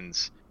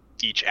seconds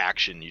each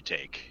action you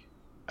take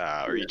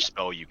or each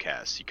spell you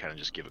cast, you kind of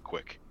just give a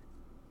quick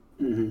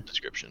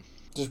description.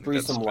 Just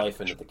breathe some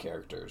life into the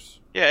characters.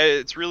 Yeah,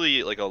 it's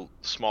really a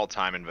small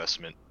time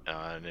investment,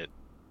 and it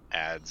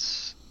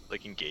adds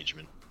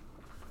engagement.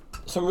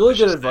 Some really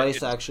good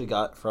advice I actually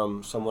got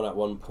from someone at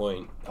one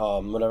point,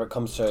 whenever it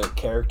comes to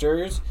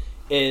characters,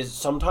 is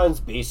sometimes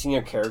basing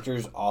your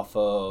characters off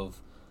of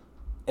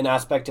an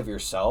aspect of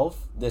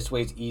yourself. This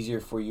way it's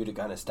easier for you to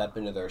kind of step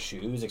into their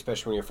shoes,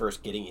 especially when you're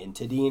first getting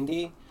into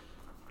D&D.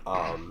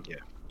 Yeah.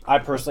 I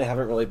personally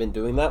haven't really been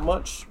doing that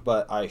much,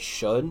 but I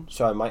should,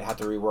 so I might have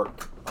to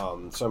rework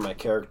some of my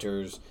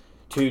characters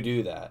to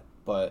do that.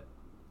 But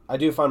I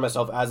do find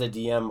myself as a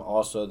DM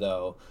also,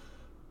 though,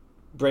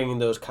 bringing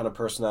those kind of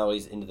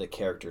personalities into the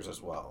characters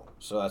as well.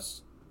 So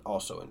that's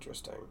also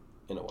interesting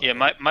in a way. Yeah,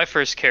 my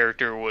first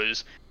character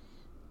was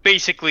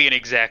basically an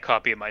exact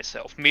copy of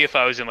myself. Me if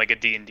I was in a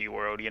D&D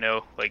world,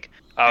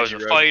 I was a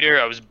fighter,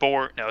 I was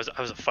born, I was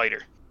a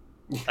fighter.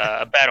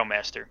 A battle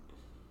master.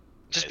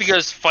 Just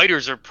because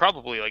fighters are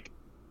probably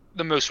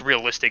the most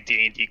realistic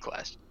D&D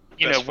class.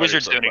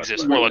 Wizards don't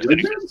exist, warlocks don't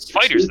exist.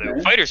 Fighters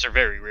though, fighters are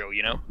very real,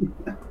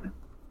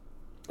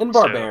 And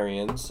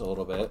barbarians, a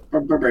little bit.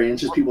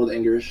 Barbarians, just people with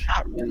English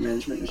and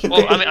management.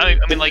 Well, I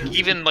mean,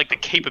 even the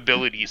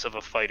capabilities of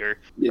a fighter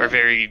are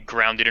very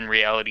grounded in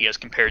reality as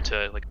compared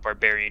to a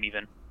barbarian.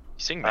 Even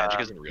saying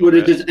magic isn't real. Would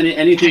it just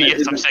anything?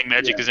 Yes, I'm saying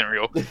magic isn't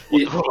real.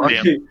 Yeah. Oh,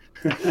 damn.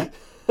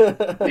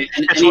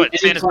 Guess what?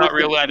 Santa's not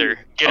real either.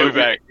 Get over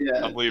it.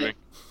 Yeah. I'm leaving.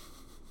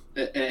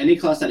 Any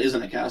class that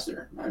isn't a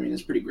caster, I mean,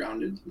 it's pretty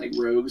grounded.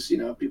 Rogues,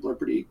 people are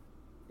pretty.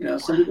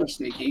 Some people are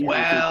sneaky.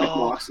 Can pick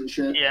locks and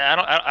shit. Yeah,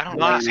 I don't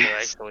think so,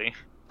 actually.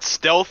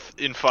 Stealth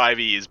in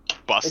 5e is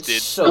busted.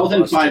 It's so Stealth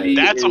in 5e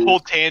That's a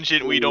whole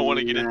tangent we don't want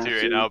to get into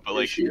right now, but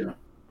issue.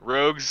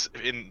 rogues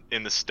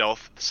in the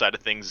stealth side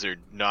of things are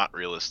not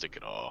realistic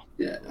at all.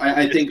 Yeah,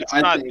 I think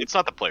it's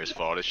not the player's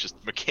fault. It's just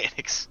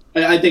mechanics.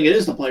 I think it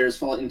is the player's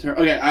fault in terms.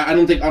 Okay, I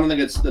don't think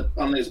it's the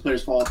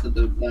player's fault that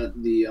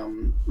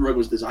the rogue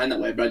was designed that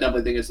way, but I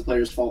definitely think it's the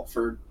player's fault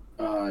for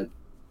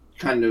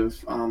kind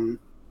of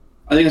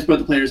I think it's both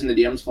the players and the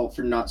DM's fault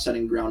for not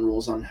setting ground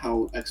rules on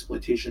how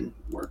exploitation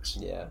works.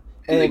 Yeah.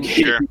 In the And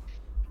game. Sure.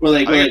 Well,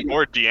 I think it's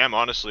more DM,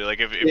 honestly.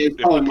 Like, if it's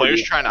the probably more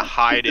player's DM. trying to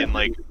hide in,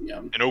 like,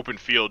 DM. an open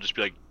field, just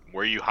be like,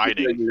 where are you Like,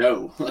 hiding?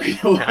 no.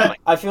 Like, Yeah,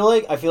 like, I feel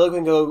like we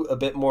can go a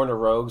bit more into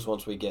rogues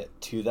once we get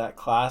to that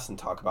class and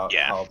talk about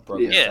Yeah. how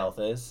broken Yeah. stealth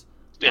is.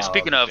 Yeah,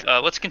 speaking of, yeah.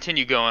 let's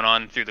continue going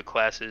on through the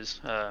classes.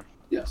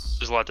 yes.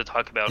 There's a lot to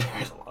talk about.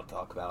 There's a lot to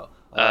talk about.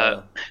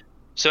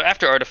 So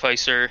after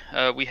Artificer,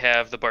 we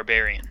have the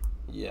Barbarian.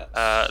 Yes.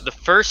 The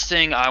first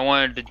thing I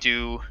wanted to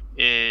do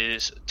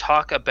is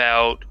talk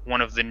about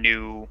one of the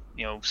new,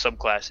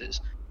 subclasses.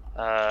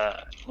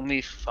 Let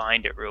me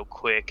find it real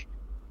quick.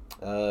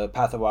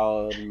 Path of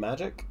Wild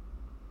Magic?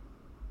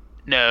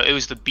 No, it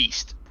was the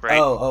Beast, right?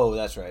 Oh,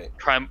 that's right.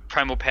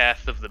 Primal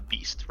Path of the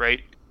Beast,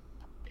 right?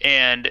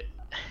 And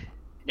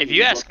if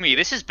you ask me,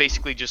 this is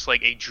basically just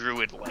like a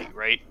Druid light,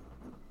 right?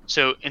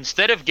 So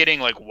instead of getting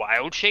like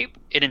wild shape,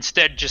 it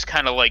instead just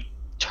kind of like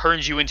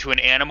turns you into an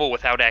animal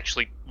without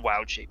actually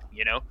wild shape,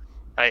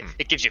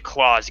 It gives you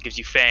claws, it gives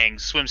you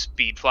fangs, swim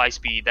speed, fly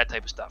speed, that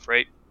type of stuff,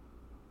 right?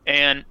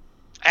 And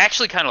I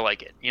actually kind of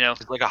like it,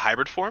 It's like a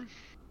hybrid form?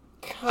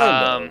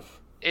 Kind of.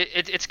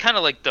 It's kind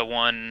of like the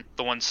one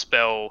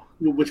spell.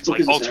 Which It's book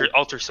like is this?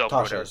 alter self.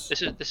 Or whatever. Tasha's.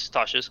 This is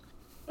Tasha's.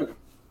 Okay.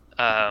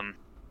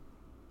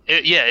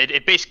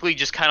 It basically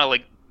just kind of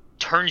like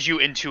turns you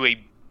into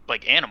a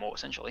like animal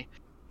essentially,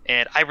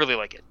 and I really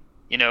like it.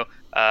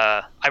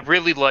 I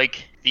really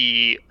like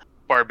the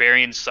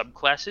barbarian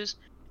subclasses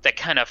that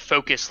kind of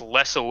focus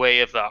less away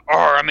of the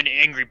I'm an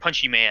angry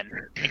punchy man,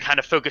 and kind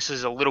of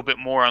focuses a little bit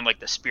more on like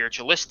the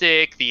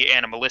spiritualistic, the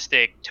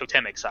animalistic,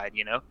 totemic side.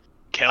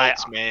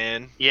 Celts,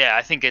 man. Yeah,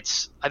 I think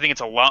it's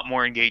a lot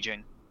more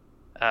engaging.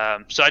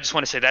 So I just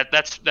want to say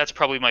that's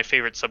probably my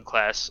favorite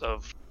subclass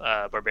of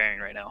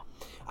barbarian right now.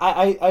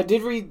 I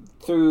did read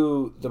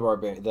through the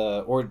Barbarian,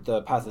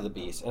 the Path of the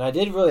Beast, and I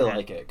did really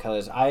like it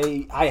because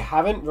I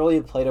haven't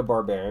really played a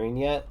Barbarian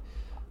yet,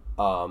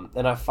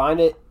 and I find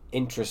it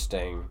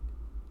interesting,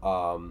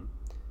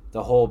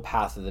 the whole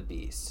Path of the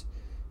Beast.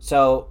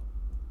 So,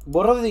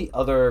 what are the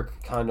other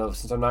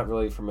since I'm not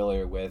really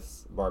familiar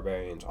with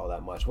Barbarians all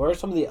that much, what are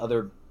some of the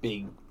other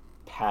big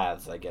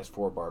paths, I guess,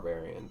 for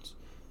Barbarians?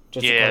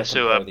 Just to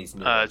compare these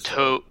new ones.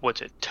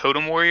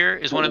 Totem Warrior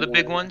is one of the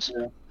big ones.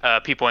 Yeah.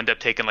 People end up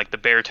taking like the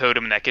bear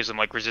totem, and that gives them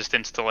like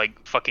resistance to like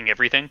fucking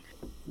everything.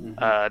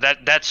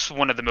 Mm-hmm. That's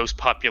one of the most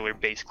popular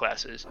base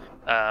classes.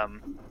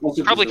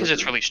 Also Probably because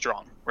it's really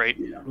strong, right?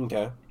 Yeah.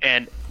 Okay.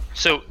 And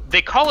so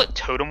they call it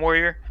Totem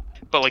Warrior,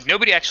 but like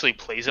nobody actually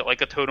plays it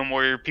like a Totem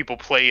Warrior. People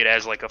play it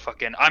as like a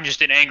fucking I'm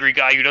just an angry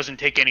guy who doesn't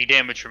take any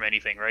damage from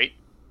anything, right?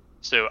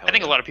 So I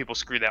think a lot of people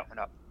screw that one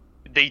up.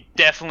 They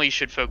definitely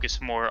should focus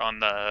more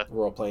on the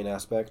Role-playing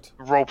aspect.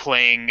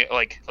 role-playing,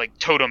 like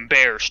totem,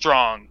 bear,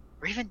 strong,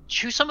 or even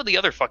choose some of the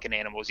other fucking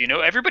animals.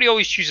 Everybody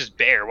always chooses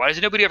bear. Why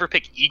does nobody ever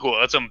pick eagle?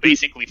 Lets them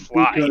basically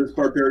fly. Because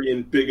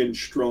barbarian, big and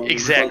strong.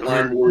 Exactly.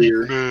 Frontline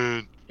warrior.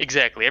 Man.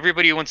 Exactly.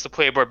 Everybody who wants to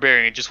play a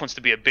barbarian just wants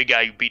to be a big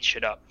guy who beats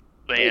shit up.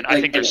 And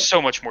I think there's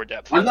so much more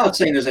depth. I'm not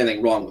saying there's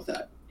anything wrong with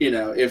that.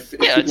 If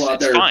people out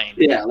it's there, fine.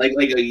 yeah, like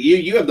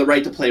you have the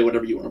right to play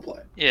whatever you want to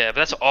play. Yeah, but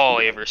that's all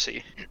I ever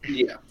see.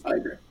 Yeah, I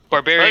agree.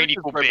 Barbarian Probably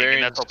equal because big, and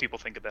barbarians- that's all people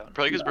think about.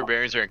 Probably because No.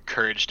 barbarians are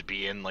encouraged to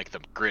be in like the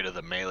grid of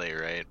the melee,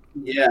 right?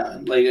 Yeah,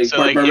 like So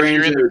like if barbarians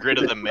you're in the are- grid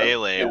of the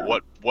melee, yeah.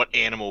 what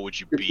animal would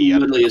you It's be? Out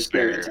of literally a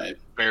bear, stereotype.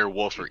 bear,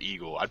 wolf, or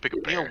eagle? I'd pick a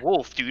Be a bear.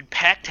 wolf, dude.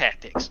 Pack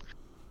tactics.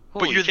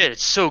 But Holy you're shit,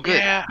 it's so good.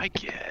 Yeah, I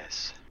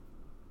guess.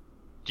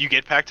 Do you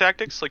get pack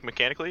tactics like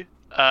mechanically?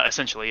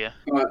 Essentially, yeah.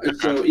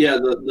 So yeah,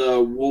 the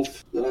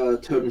wolf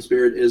totem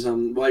spirit is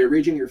while you're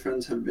raging, your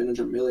friends have advantage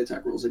on melee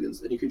attack rolls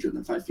against any creature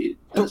within 5 feet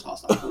that is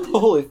hostile.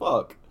 Holy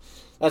fuck.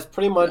 That's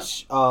pretty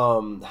much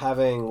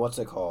having what's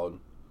it called?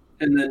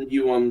 And then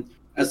you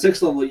at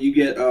 6th level you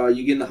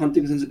gain the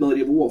hunting sensibility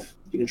of a wolf.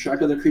 You can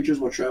track other creatures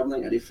while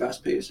traveling at a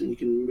fast pace, and you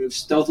can move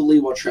stealthily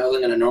while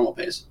traveling at a normal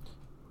pace.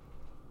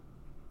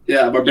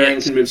 Yeah,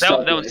 barbarian can move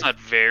stealthily. That one's not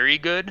very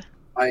good,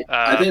 I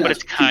think but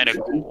that's it's kind of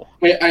good. cool.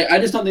 I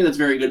just don't think that's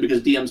very good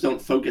because DMs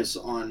don't focus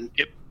on.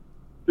 Yep.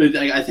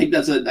 I think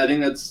that's just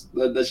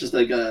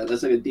like a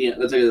DM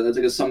that's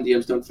like a some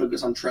DMs don't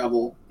focus on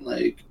travel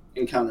like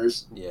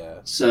encounters. Yeah.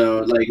 So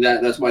like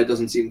that's why it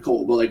doesn't seem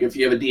cool. But like if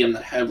you have a DM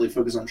that heavily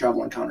focuses on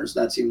travel encounters,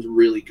 that seems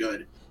really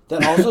good.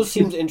 That also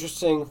seems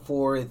interesting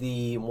for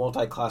the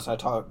multi-class I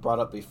brought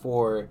up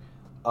before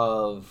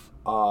of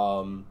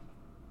the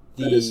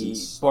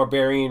Medicines.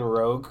 barbarian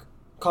rogue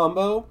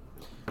combo,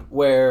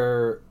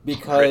 where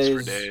Crits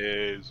for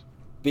days.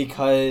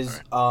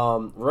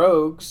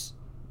 rogues,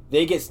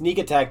 they get sneak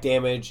attack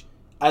damage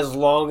as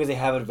long as they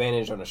have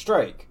advantage on a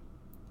strike.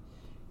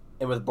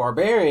 And with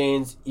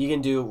barbarians, you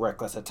can do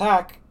reckless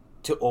attack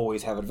to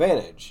always have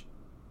advantage.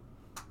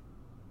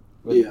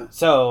 Yeah.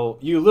 So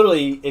you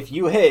literally, if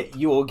you hit,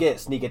 you will get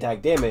sneak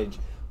attack damage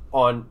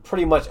on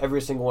pretty much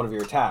every single one of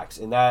your attacks,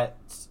 and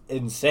that's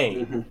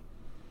insane. Mhm.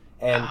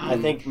 And I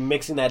think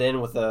mixing that in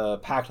with a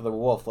Pact of the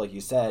Wolf, like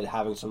you said,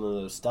 having some of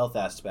those stealth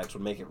aspects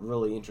would make it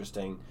really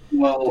interesting.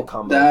 Well, to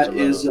combo that some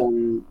is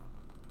of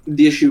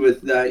The issue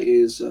with that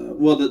is, the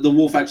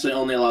wolf actually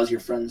only allows your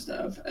friends to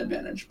have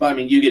advantage. But I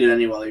mean, you get it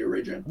anyway while you're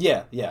raging.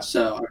 Yeah, yeah.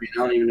 So I mean, I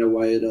don't even know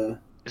why it.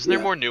 Isn't there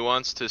Yeah. more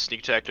nuance to sneak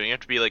attack? Don't you have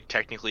to be like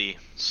technically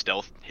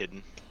stealth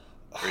hidden,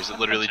 or is it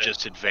literally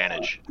just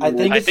advantage? I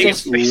think I it's think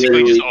just it's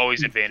basically just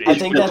always advantage. I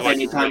think that's-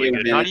 anytime you have Not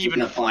advantage, you even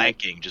can apply.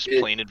 flanking, just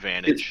plain It's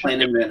advantage.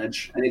 plain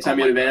advantage. Anytime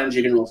Oh you have my advantage,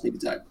 you can roll sneak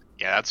attack.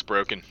 Yeah, that's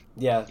broken.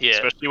 yeah. Yeah.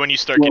 Especially when you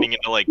start Well- getting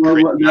into like well,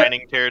 crit that-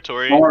 mining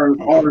territory. R,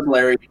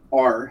 Larry,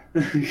 R,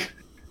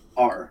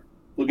 R.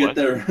 We'll get What?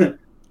 there.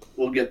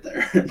 We'll get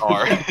there.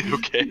 R.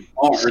 Okay.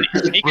 R.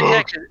 Sneak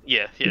attack,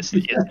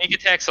 sneak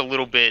attack's a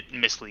little bit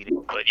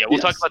misleading, but yeah, we'll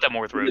talk Yes. about that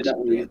more with We'll Rose. get that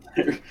when we get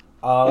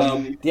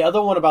there. The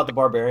other one about the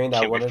barbarian that I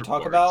Can't wait wanted to for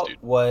talk Boris, about dude.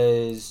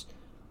 was,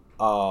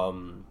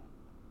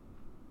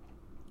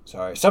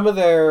 some of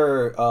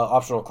their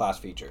optional class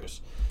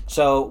features.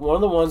 So one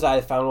of the ones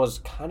I found was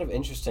kind of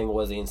interesting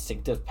was the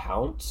instinctive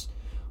pounce,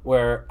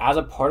 where as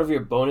a part of your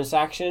bonus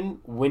action,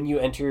 when you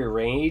enter your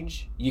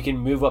range, you can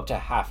move up to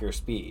half your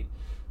speed.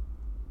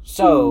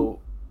 So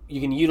you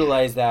can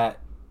utilize that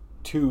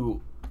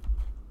to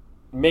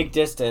make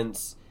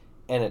distance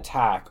and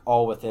attack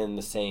all within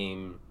the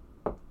same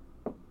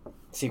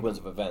sequence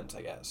of events,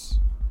 I guess.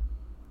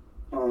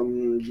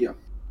 Yeah.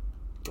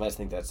 I just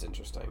think that's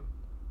interesting.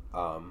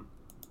 But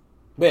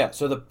yeah,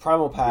 so the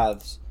primal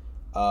paths,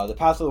 the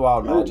path of the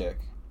wild magic.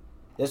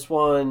 This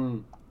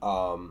one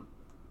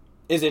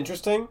is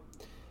interesting.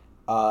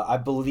 I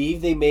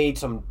believe they made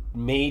some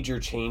major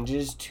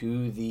changes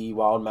to the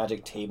wild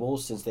magic table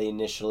since they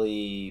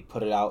initially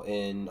put it out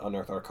in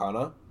Unearthed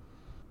Arcana.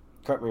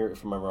 Correct me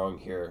if I'm wrong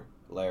here,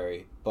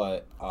 Larry,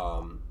 but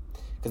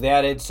because they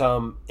added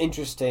some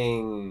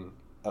interesting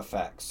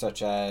effects,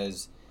 such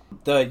as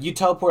you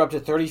teleport up to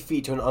 30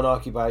 feet to an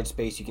unoccupied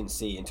space you can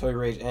see. Until your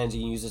rage ends,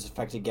 you can use this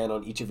effect again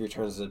on each of your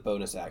turns as a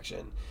bonus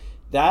action.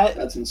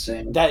 That's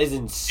insane. That is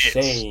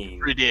insane.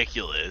 It's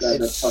ridiculous.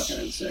 That's it's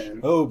fucking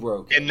insane. So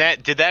broken.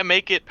 And did that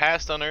make it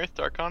past Unearthed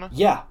Arcana?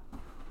 Yeah.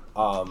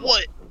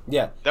 What?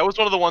 Yeah, That was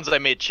one of the ones that I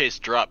made Chase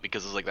drop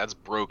because I was like, that's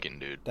broken,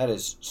 dude. that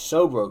is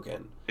so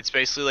broken. It's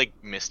basically like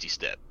Misty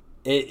Step.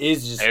 It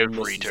is just Every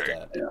Misty turn.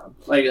 Step. Yeah.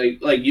 Like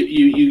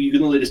you can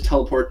literally just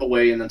teleport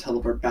away and then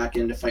teleport back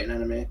in to fight an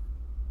enemy.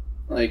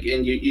 Like,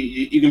 and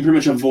you can pretty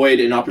much avoid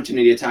an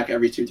opportunity attack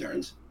every 2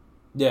 turns.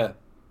 Yeah.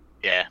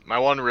 Yeah, my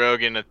one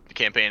rogue in the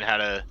campaign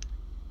had a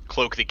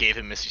cloak that gave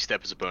him Misty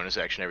Step as a bonus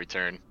action every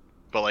turn.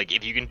 But like,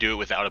 if you can do it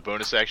without a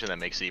bonus action, that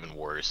makes it even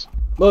worse.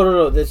 Well,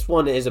 no, this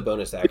one is a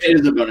bonus action. It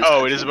is a bonus.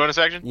 Oh, action. it is a bonus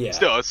action? Yeah.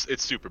 Still,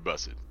 it's super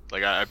busted.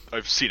 Like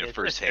I've seen it It's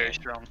very firsthand.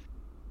 strong.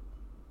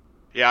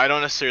 Yeah, I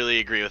don't necessarily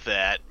agree with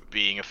that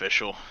being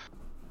official.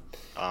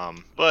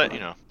 But you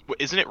know,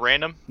 isn't it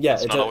random? Yeah,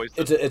 It's it's not a, always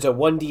it's a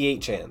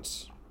 1d8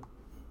 chance.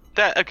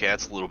 that. Okay,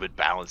 that's a little bit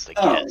balanced, I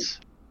Oh. guess.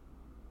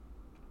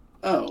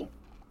 Oh.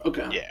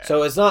 Okay. Yeah.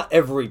 So it's not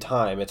every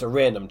time; it's a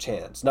random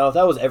chance. Now, if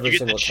that was every you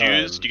get to single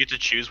choose. time, Do you get to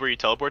choose where you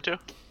teleport to?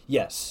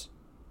 yes,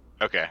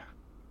 Okay.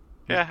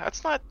 Yeah,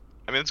 that's not.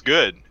 I mean, it's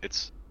good.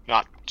 It's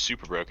not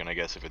super broken, I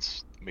guess, if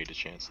it's made a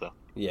chance though.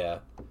 yeah.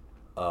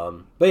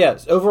 But yeah,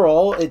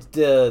 overall,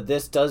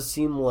 this does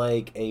seem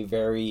like a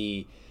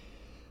very,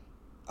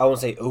 I won't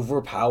say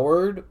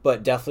overpowered,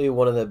 but definitely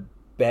one of the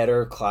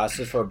better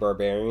classes for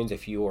barbarians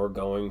if you are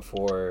going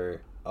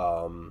for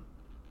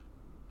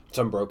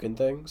some broken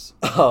things.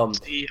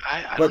 See,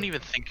 I but- don't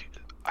even think.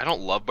 I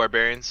don't love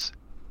barbarians,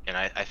 and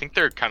I think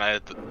they're kind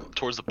of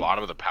towards the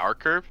bottom of the power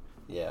curve.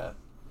 Yeah,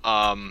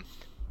 And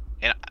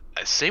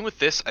same with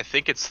this. I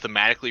think it's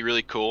thematically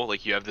really cool.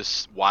 Like you have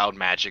this wild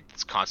magic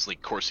that's constantly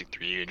coursing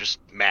through you, and just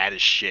mad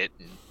as shit,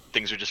 and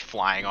things are just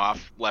flying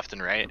off left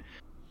and right.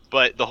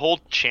 But the whole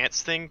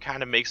chance thing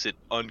kind of makes it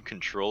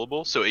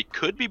uncontrollable. So it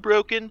could be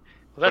broken, Well,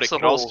 but it that's the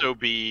could whole. also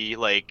be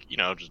like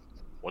just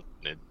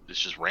it's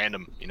just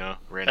random. Random.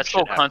 That's the shit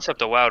whole happens.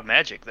 concept of wild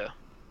magic, though.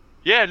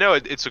 Yeah, no,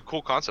 it's a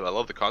cool concept. I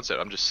love the concept.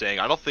 I'm just saying,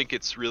 I don't think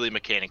it's really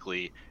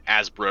mechanically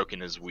as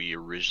broken as we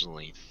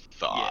originally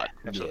thought.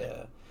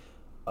 yeah.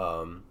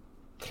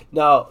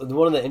 Now,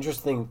 one of the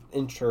interesting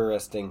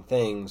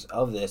things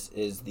of this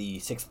is the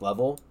 6th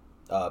level,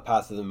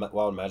 Path of the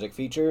Wild Magic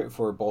feature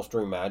for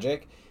bolstering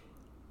magic.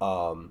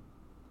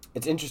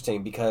 It's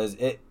interesting because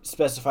it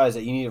specifies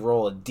that you need to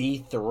roll a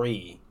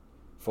D3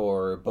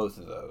 for both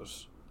of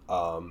those.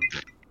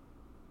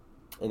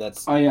 And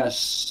that's Oh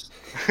yes.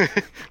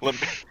 Let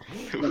me,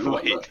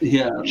 wait,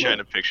 Yeah. I'm trying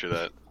to picture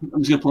that.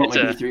 I'm just gonna pull up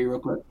my It's a- D3 real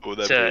quick. What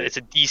would that It's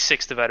a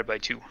D6 divided by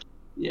 2.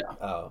 Yeah.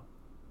 oh,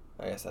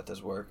 I guess that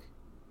does work.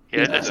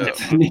 Yeah, that's-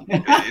 that's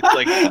it's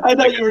like- I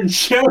thought you were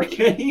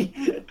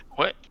joking.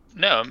 what?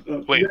 No,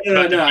 wait.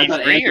 No, about the I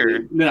thought D3 or-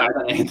 Anthony. No, I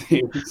thought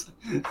Anthony was.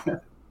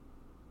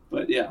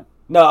 But yeah.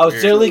 No, I was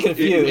Weird. generally It's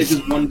confused.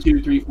 just 1,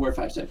 2, 3, 4,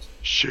 5, 6.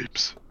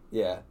 shapes.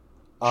 Yeah.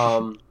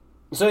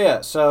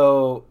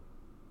 So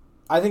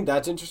I think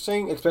that's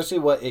interesting, especially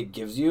what it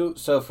gives you.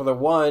 So for the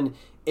one,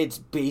 it's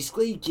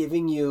basically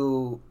giving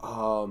you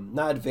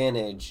not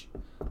advantage,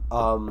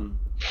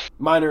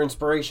 minor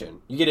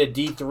inspiration. You get a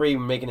D3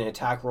 when making an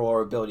attack roll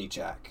or ability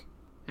check.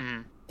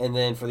 Mhm. and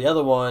then for the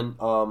other one,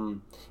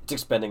 it's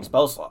expending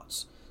spell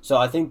slots. So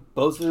I think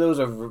both of those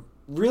are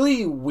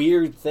really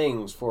weird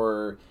things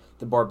for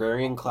the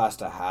barbarian class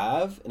to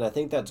have, and I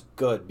think that's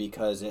good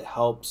because it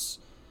helps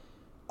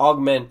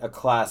augment a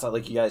class.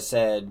 Like you guys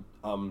said,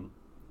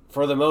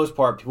 for the most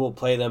part, people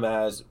play them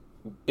as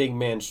big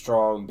man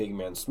strong, big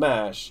man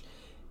smash.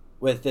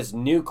 With this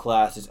new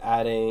class, is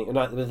adding,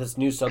 not with this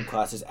new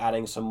subclass, is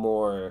adding some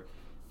more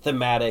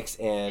thematics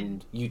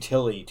and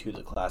utility to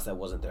the class that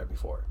wasn't there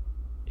before.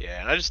 Yeah,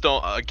 and I just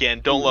don't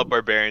love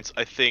barbarians.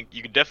 I think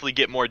you can definitely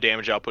get more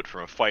damage output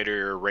from a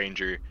fighter, or a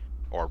ranger,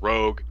 or a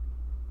rogue.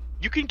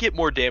 You can get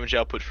more damage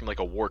output from like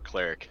a war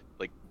cleric.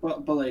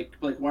 But why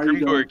are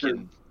you going for...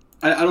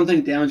 I don't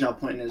think damage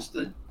output is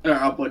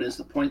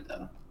the point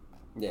though.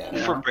 Yeah.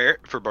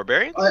 For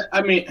barbarians?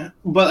 I mean,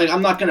 but like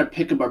I'm not gonna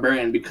pick a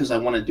barbarian because I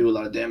want to do a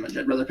lot of damage.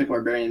 I'd rather pick a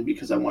barbarian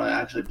because I want to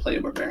actually play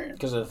a barbarian.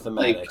 Because of the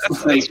thematics.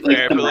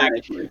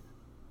 Thematically.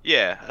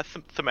 Yeah,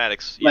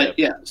 thematics.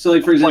 Yeah. So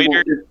like for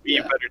example, be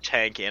a better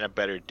tank and a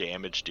better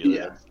damage dealer.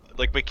 Yeah.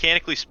 Like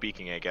mechanically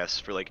speaking, I guess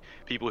for like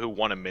people who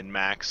want to min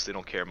max, they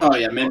don't care much. Oh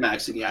yeah, min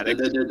maxing. Yeah,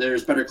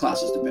 there's better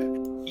classes to pick.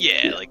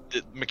 Yeah, like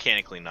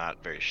mechanically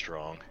not very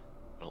strong.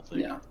 I don't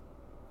think. Yeah,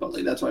 but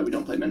like that's why we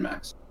don't play min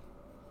max.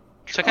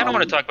 So I kind of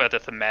want to talk about the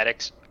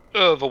thematics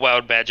of a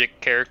wild magic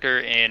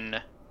character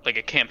in like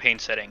a campaign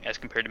setting as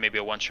compared to maybe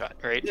a one shot,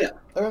 right? Yeah.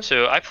 Okay.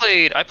 So I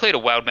played a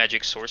wild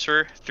magic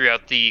sorcerer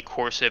throughout the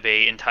course of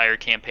a entire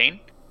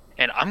campaign,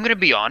 and I'm gonna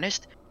be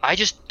honest, I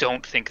just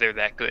don't think they're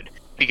that good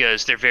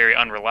because they're very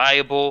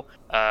unreliable.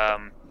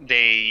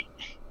 They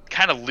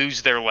kind of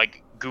lose their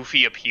like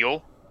goofy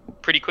appeal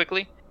pretty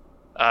quickly,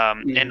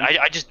 and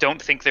I just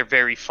don't think they're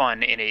very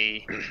fun in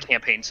a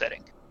campaign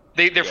setting.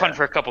 They're fun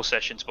for a couple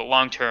sessions, but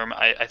long term,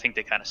 I think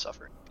they kind of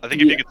suffer. I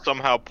think if you could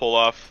somehow pull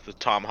off the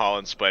Tom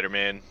Holland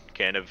Spider-Man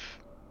kind of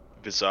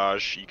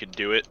visage, you could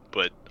do it.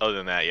 But other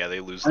than that, yeah, they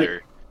lose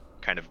their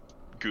kind of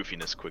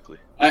goofiness quickly.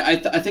 I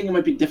think it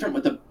might be different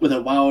with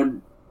a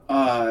wild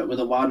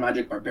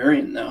magic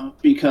barbarian though,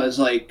 because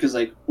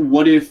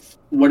what if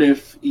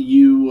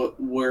you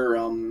were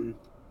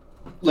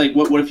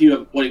what if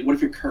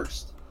you're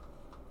cursed?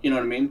 You know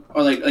what I mean?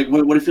 Or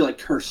what if you're like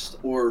cursed,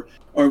 or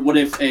what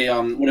if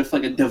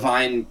like a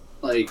divine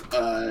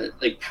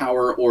like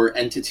power or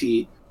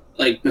entity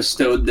like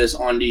bestowed this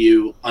onto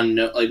you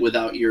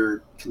without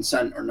your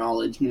consent or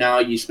knowledge. Now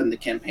you spend the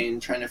campaign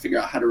trying to figure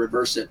out how to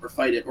reverse it or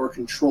fight it or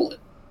control it.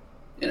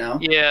 You know?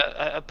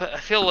 Yeah, I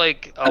feel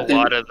like a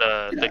lot of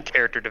the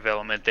character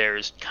development there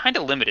is kind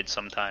of limited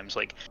sometimes.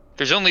 Like,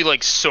 there's only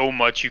like so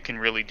much you can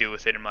really do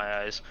with it in my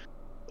eyes,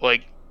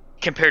 like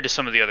compared to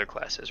some of the other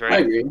classes, right? I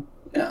agree.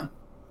 Yeah.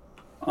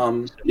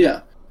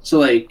 Yeah.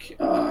 So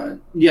because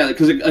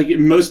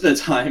most of the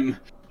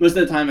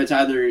time it's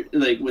either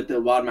like with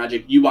the wild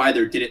magic, you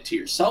either did it to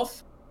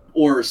yourself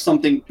or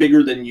something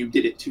bigger than you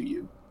did it to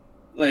you.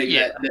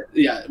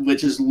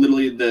 Which is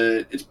literally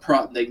that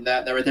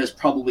right there is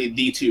probably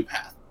the two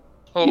path.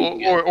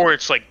 Or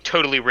it's like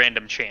totally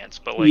random chance,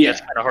 but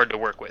that's kind of hard to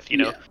work with, you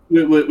know.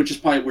 Yeah. Which is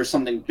probably where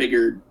something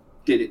bigger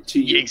did it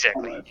to you.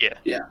 Exactly.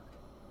 Yeah.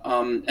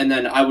 And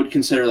then I would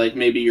consider like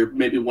maybe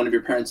one of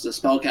your parents is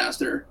a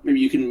spellcaster. Maybe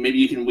you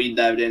can weed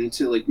that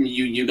into like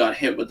you got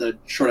hit with the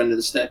short end of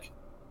the stick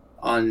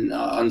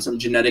on some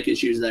genetic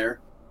issues there.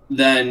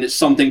 Then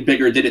something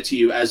bigger did it to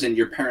you, as in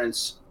your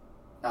parents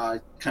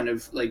kind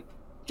of like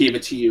gave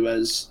it to you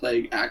as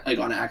like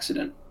on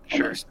accident.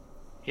 Sure. Almost.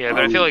 Yeah,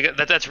 but I feel like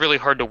that's really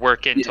hard to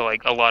work into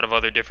like a lot of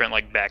other different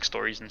like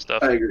backstories and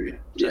stuff. I agree.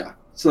 Yeah.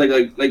 So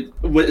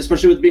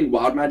especially with being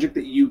wild magic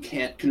that you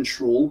can't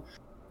control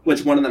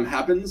which one of them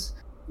happens,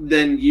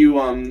 then you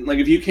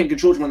if you can't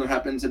control which one of them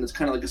happens and it's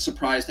kind of like a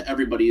surprise to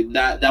everybody,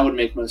 that would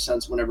make most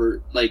sense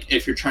whenever like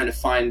if you're trying to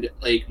find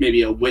like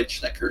maybe a witch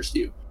that cursed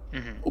you,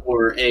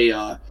 or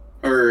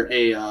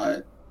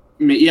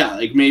maybe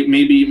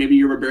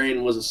your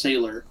barbarian was a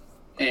sailor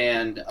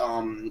and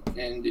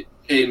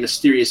a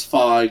mysterious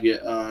fog,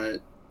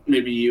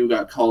 maybe you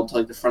got called to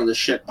like the front of the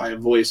ship by a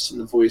voice, and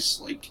the voice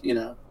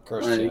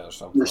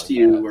cursed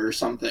you or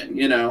something,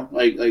 you know,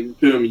 like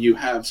boom, you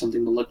have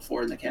something to look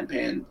for in the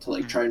campaign to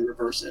like try and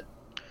reverse it.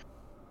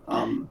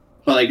 But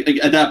like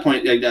at that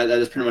point, like that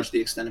is pretty much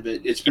the extent of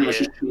it. It's pretty much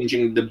just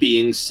changing the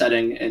being,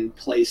 setting, and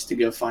place to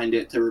go find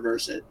it to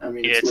reverse it. I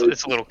mean,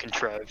 it's a little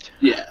contrived.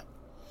 Yeah.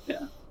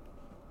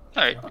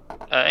 All right.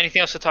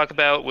 Anything else to talk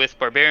about with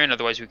Barbarian?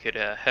 Otherwise, we could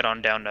head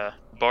on down to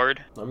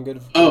Bard. I'm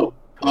good.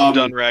 I'm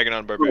done ragging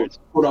on Barbarians.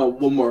 Hold on,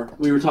 one more.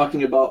 We were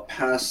talking about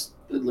past.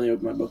 Let me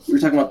open my book. We were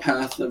talking about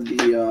Path of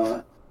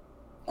the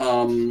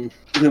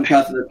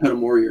Path of the Totem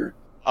Warrior.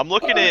 I'm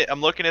looking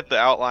at the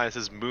outline. It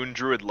says Moon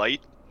Druid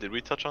Light. Did we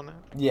touch on that?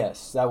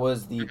 Yes, that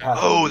was the Path.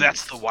 Oh,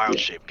 that's the wild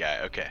shape guy.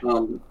 Okay.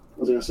 What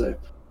was I gonna say?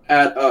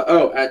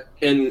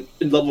 In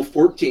level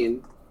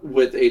 14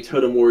 with a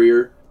Totem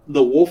Warrior,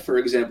 the Wolf, for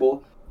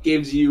example,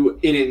 gives you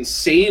an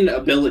insane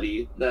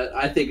ability that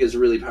I think is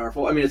really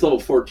powerful. I mean, it's level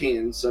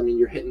 14, so I mean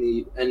you're hitting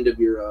the end of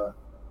your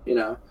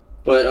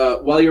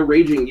But while you're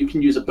raging, you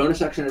can use a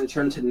bonus action in a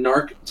turn to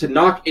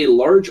knock a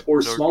large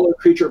or smaller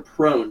creature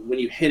prone when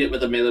you hit it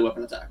with a melee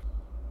weapon attack.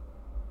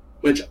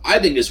 Which I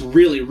think is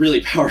really,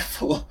 really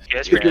powerful.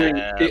 Yes,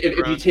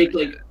 If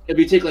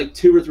you take like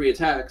 2 or 3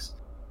 attacks,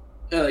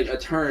 like a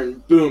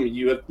turn, boom,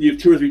 you have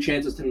 2 or 3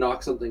 chances to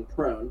knock something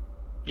prone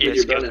with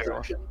your bonus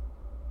action.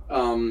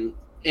 And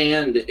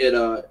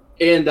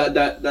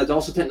that's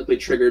also technically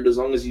triggered as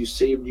long as you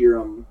saved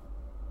your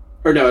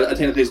or no,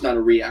 technically it's not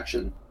a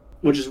reaction,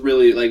 which is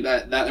really like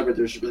that right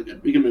there is really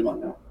good. We can move on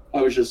now.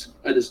 I just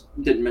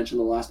didn't mention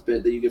the last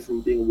bit that you get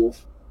from being a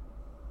wolf.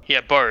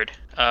 Yeah, Bard.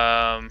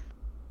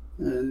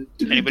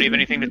 Anybody have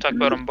anything to talk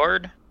about on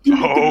Bard?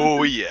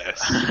 Oh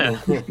yes.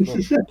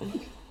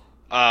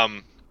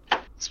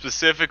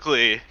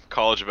 Specifically,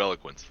 College of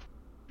Eloquence.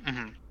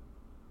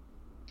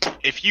 Mm-hmm.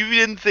 If you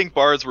didn't think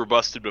bards were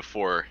busted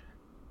before,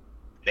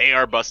 they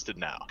are busted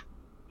now.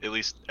 At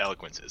least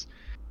Eloquence is.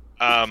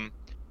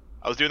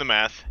 I was doing the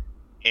math,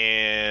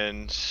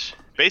 and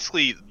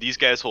basically these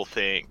guys' whole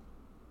thing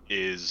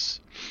is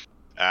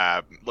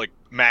like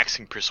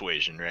maxing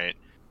persuasion, right?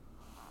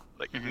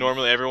 Like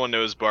normally everyone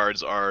knows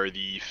bards are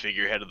the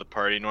figurehead of the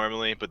party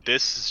normally, but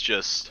this is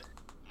just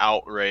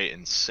outright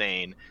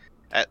insane.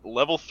 At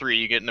level 3,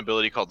 you get an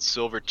ability called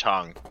Silver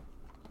Tongue,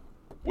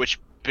 which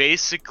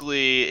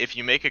basically, if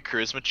you make a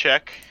charisma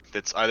check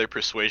that's either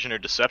persuasion or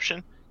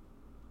deception,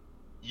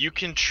 you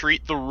can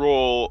treat the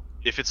roll,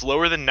 if it's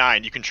lower than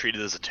 9, you can treat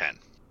it as a 10.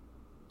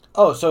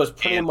 Oh, so it's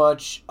pretty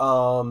much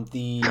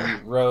the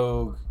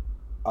rogue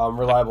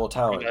reliable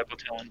talent. Reliable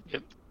talent.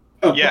 Yep.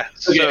 Oh, yeah. Okay,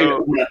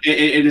 So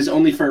it is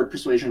only for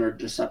persuasion or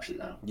deception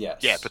now. Yes.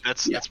 yeah, but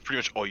that's pretty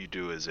much all you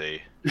do as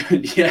a.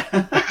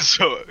 Yeah.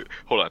 So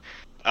hold on.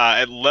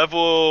 At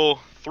level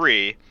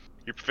 3,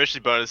 your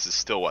proficiency bonus is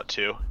still what,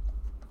 2?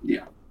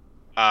 Yeah.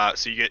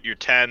 So you get your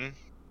 10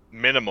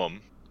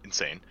 minimum,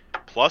 insane,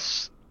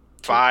 plus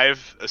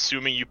 5,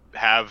 assuming you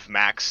have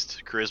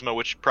maxed charisma,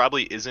 which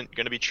probably isn't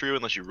going to be true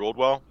unless you rolled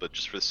well, but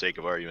just for the sake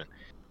of argument.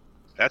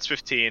 That's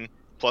 15,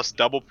 plus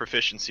double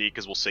proficiency,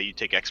 because we'll say you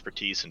take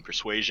expertise and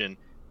persuasion.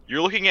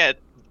 You're looking at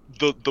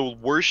the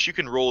worst you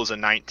can roll is a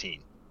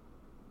 19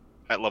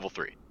 at level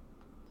 3.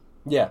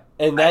 Yeah,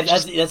 and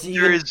that's even...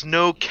 There is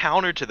no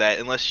counter to that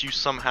unless you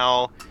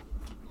somehow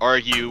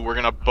argue we're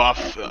gonna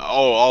buff.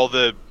 All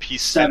the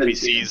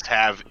NPCs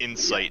have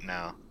insight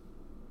now.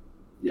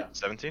 Yeah.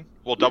 17.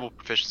 Well, double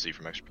proficiency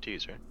from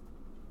expertise, right?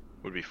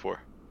 Would be 4.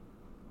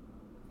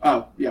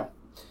 Oh yeah.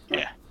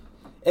 Yeah.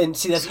 And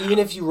see, that's even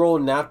if you roll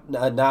not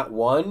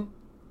 1,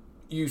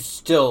 you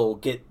still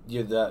get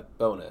that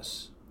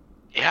bonus.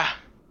 Yeah.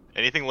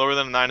 Anything lower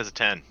than a 9 is a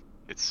 10.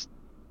 It's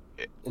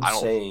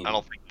insane. I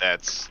don't think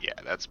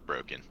that's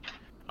broken.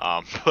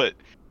 But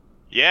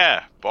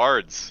yeah,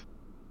 bards.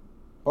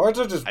 Bards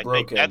are just I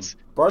broken. think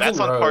Bards that's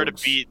and on par to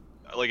rogues. beat.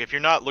 Like if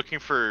you're not looking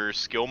for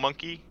skill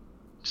monkey,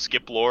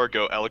 skip lore,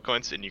 go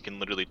eloquence, and you can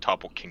literally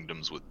topple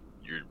kingdoms with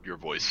your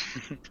voice.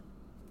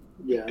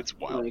 Yeah. It's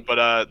wild. Like, But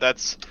I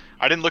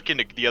didn't look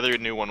into the other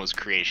new one was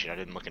creation. I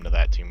didn't look into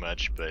that too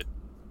much, but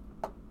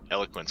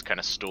eloquence kind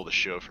of stole the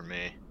show for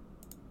me.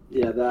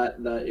 yeah,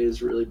 that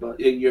is really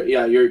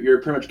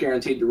you're pretty much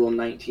guaranteed to roll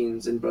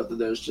 19s in both of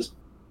those just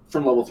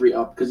from level 3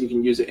 up because you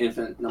can use it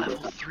infinite number of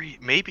Level times. 3,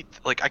 maybe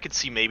like I could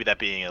see maybe that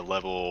being a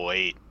level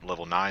 8,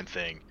 level 9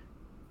 thing.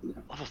 Yeah.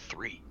 Level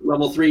 3.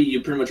 Level 3,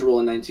 you pretty much roll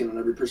a 19 on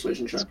every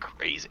persuasion It's check.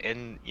 crazy,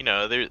 and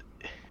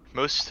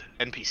most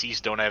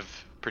NPCs don't have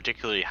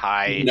particularly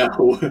high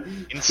No.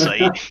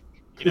 insight,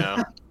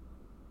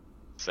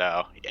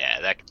 So yeah,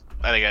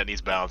 I think that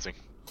needs balancing.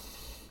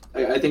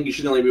 I think you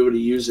should only be able to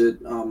use it.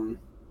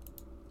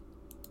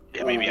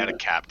 Yeah, maybe add a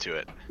cap to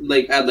it.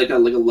 Add a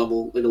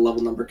level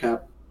number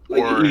cap.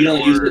 Like Or- you can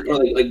only use or- it,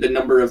 or like the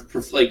number of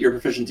your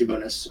proficiency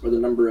bonus, or the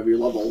number of your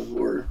level,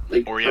 or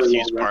like. Or you per have to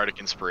use level. Bardic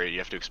Inspiration. You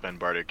have to expend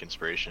Bardic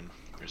Inspiration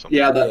or something.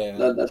 Yeah,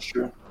 Yeah. that's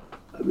true.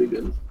 That'd be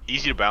good.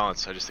 Easy to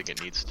balance. I just think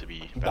it needs to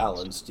be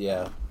balanced.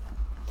 Yeah.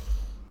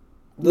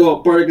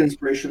 Well, Bardic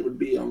Inspiration would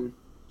be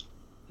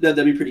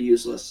that'd be pretty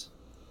useless.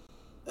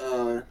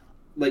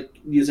 Like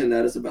using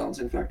that as a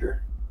balancing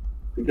factor,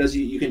 because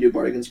you can do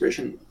Bardic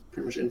Inspiration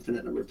pretty much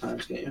infinite number of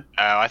times, can't you?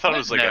 Oh, I thought it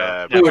was like no,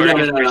 a. Bardic no,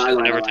 Inspiration I lied,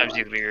 whenever I times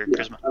lied. you your Yeah,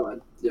 charisma. I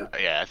lied. Yeah.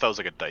 Yeah, I thought it was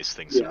like a dice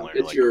thing Yeah, similar to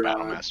it's like your,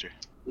 Battle Master.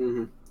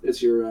 Mm-hmm.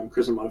 It's your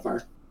charisma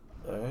modifier.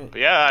 All right. But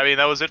yeah, I mean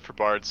that was it for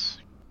bards.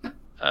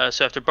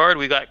 So after Bard,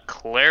 we got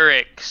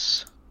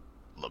clerics.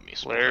 Love me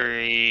some.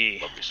 Larry.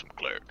 Love me some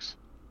clerics.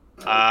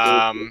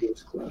 Class.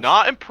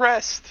 Not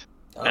impressed.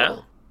 Oh.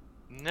 No?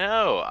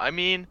 No, I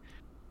mean,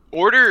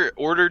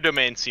 order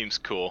domain seems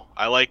cool.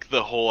 I like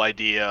the whole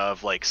idea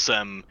of like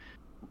some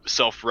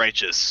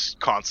self-righteous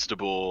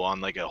constable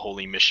on like a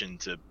holy mission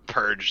to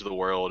purge the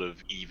world of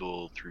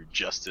evil through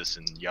justice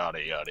and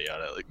yada yada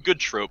yada. Like good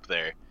trope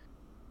there.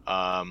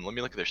 Let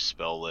me look at their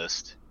spell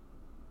list.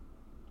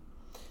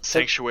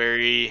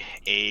 Sanctuary,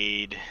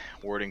 Aid,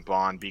 Warding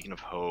Bond, Beacon of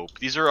Hope.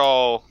 These are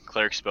all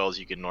cleric spells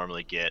you can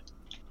normally get.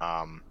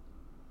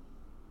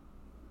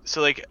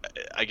 So like,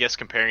 I guess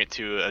comparing it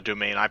to a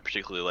domain I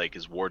particularly like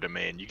is War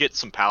Domain. You get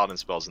some paladin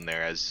spells in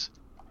there as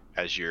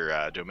as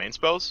your domain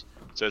spells.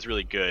 So it's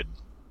really good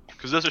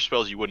because those are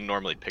spells you wouldn't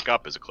normally pick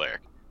up as a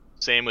cleric.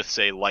 Same with,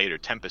 say, Light or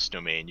Tempest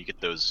domain. You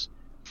get those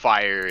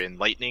fire and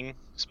lightning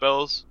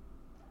spells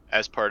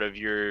as part of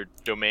your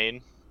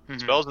domain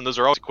spells, and those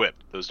are always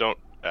equipped. Those don't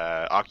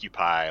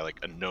occupy like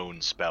a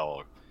known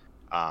spell.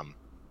 So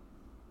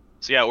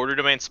yeah, Order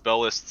Domain spell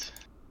list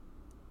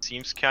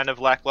seems kind of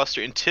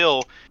lackluster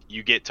until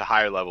you get to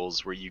higher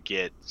levels where you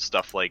get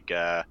stuff like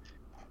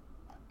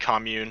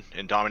Commune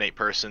and Dominate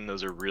Person.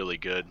 Those are really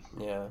good.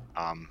 Yeah.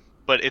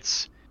 But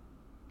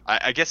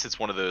I guess it's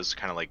one of those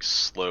kind of like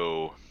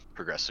slow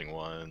progressing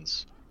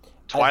ones.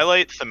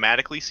 Twilight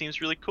thematically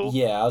seems really cool.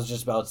 Yeah, I was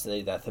just about to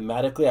say that.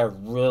 Thematically, I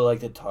really like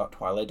the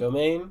Twilight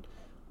domain.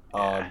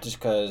 Just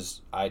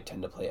because I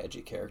tend to play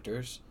edgy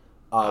characters.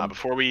 I'll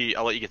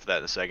let you get to that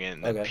in a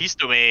second. Okay. Peace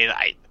domain,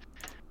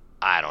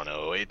 I don't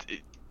know.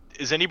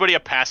 Is anybody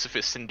a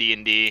pacifist in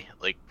D&D?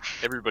 Like,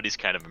 everybody's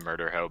kind of a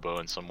murder hobo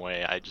in some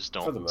way. I just For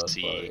the don't most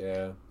see part,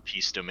 yeah.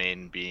 Peace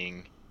domain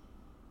being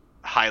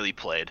highly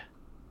played.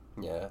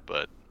 Yeah.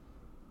 But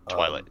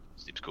Twilight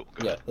seems cool.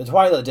 Go ahead. The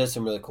Twilight does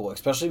seem really cool,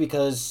 especially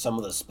because some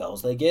of the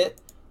spells they get.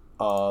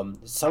 Some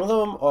of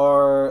them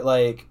are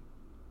like,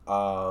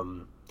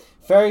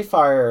 Fairy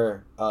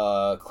Fire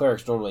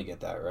clerics normally get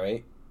that,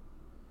 right?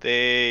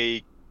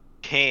 They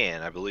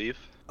can, I believe.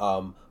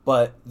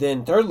 But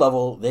then 3rd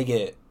level they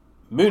get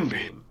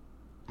Moonbeam,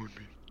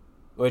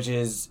 which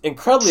is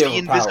incredibly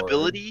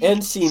overpowered.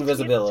 And see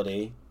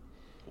invisibility.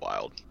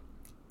 Wild.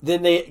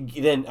 Then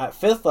at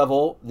 5th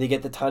level they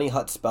get the Tiny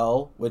Hut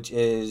spell, which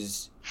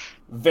is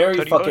very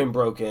Tiny fucking Hut.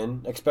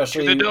 broken,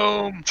 especially To the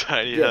dome.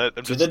 Tiny Yeah,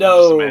 Hut. to the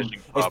dome,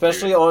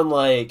 especially on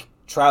like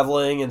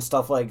traveling and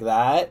stuff like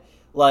that.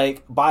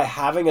 Like, by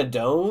having a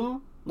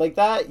dome like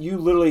that, you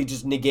literally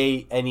just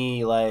negate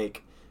any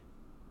like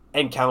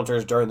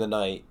encounters during the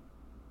night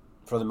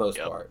for the most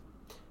part.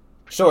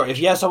 Sure, if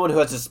you have someone who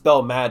has to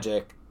spell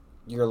magic,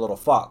 you're a little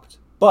fucked.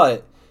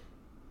 But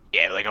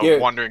yeah, like a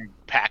wandering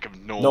pack of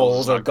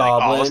gnolls or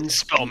goblins. Let's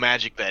spell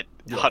magic that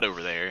hut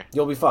over there.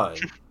 You'll be fine.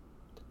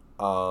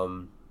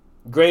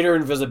 Greater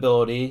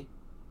invisibility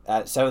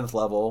at 7th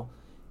level,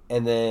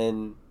 and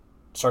then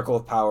Circle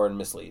of Power and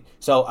Mislead.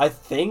 So I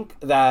think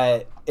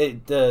that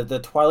the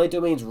Twilight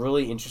domain is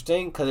really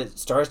interesting because it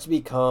starts to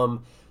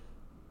become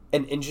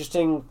an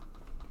interesting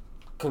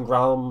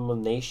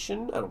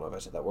conglomeration. I don't know if I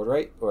said that word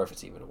right or if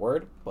it's even a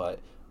word, but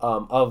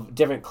of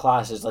different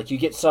classes. Like, you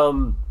get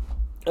some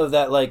of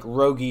that like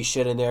roguey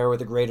shit in there with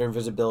the greater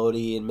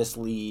invisibility and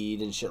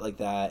mislead and shit like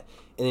that,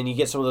 and then you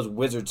get some of those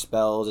wizard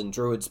spells and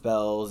druid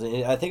spells,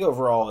 and I think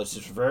overall it's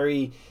just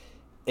very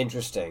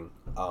interesting,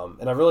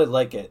 and I really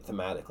like it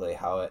thematically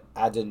how it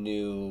adds a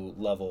new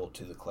level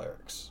to the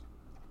clerics,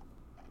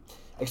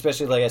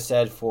 especially like I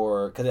said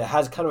because it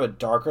has kind of a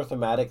darker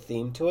thematic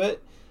theme to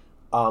it,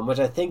 which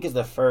I think is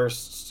the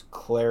first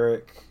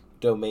cleric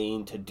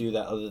domain to do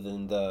that other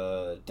than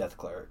the death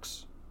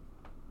clerics.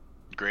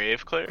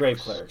 Grave clerics? Grave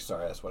clerics,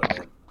 sorry, that's what I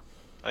meant.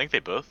 I think they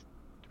both,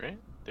 right?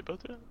 They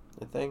both do it?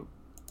 I think.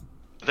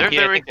 They're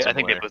I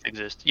think they both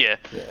exist. Yeah.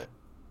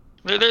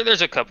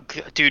 There's a couple.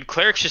 Dude,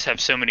 clerics just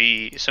have so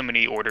many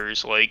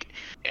orders. Like,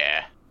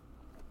 yeah.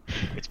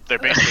 They're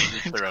basically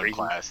It's their own crazy.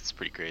 class. It's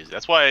pretty crazy.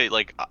 That's why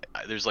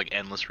there's like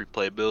endless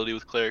replayability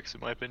with clerics,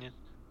 in my opinion.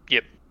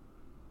 Yep.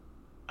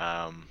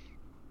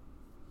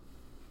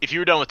 If you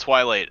were done with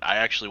Twilight, I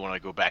actually want to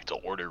go back to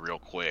Order real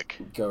quick.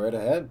 Go right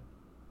ahead.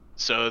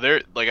 So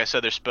like I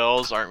said, their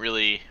spells aren't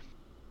really.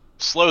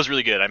 Slow is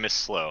really good. I miss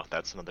Slow.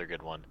 That's another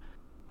good one.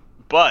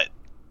 But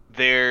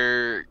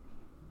their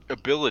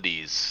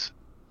abilities,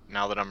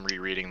 now that I'm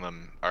rereading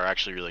them, are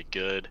actually really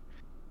good.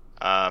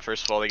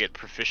 First of all, they get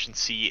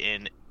proficiency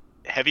in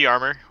heavy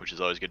armor, which is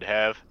always good to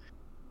have.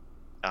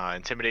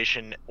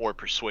 Intimidation or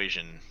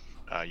persuasion,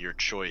 your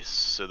choice.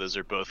 So those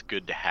are both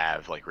good to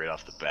have, like right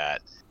off the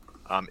bat.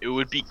 It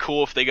would be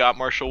cool if they got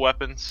martial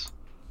weapons,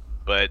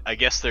 but I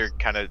guess they're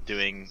kind of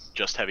doing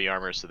just heavy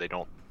armor so they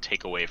don't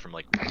take away from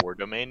like War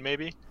Domain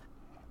maybe.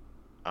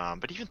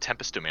 But even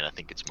Tempest Domain, I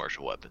think it's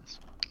martial weapons.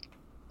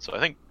 So I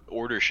think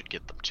Order should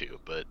get them too,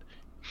 but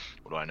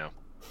what do I know?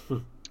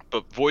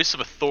 But Voice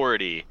of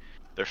Authority,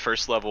 their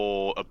first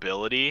level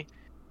ability,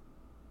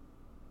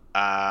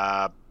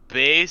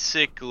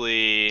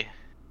 basically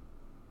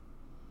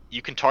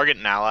you can target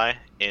an ally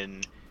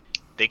and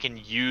they can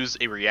use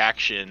a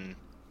reaction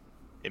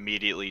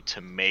immediately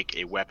to make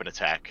a weapon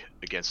attack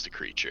against a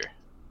creature.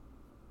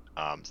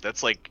 So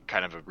that's like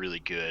kind of a really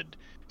good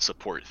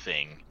support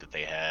thing that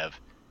they have.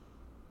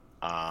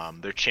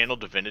 Their Channel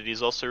Divinity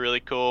is also really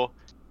cool.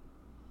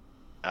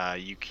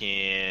 You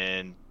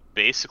can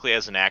basically,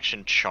 as an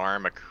action,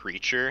 charm a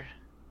creature,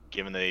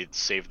 given they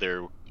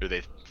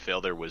they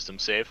fail their Wisdom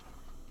save.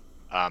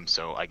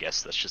 So I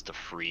guess that's just a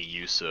free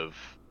use of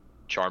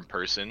Charm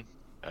Person.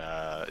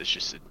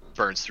 It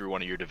burns through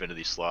one of your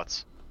divinity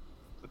slots.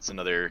 That's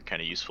another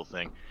kind of useful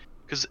thing,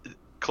 because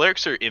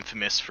clerics are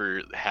infamous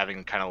for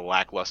having kind of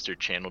lackluster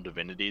channel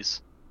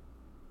divinities.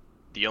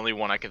 The only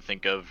one I can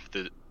think of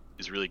that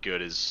is really good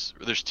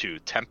there's two.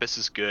 Tempest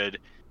is good.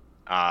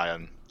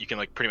 You can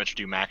like pretty much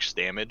do max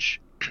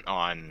damage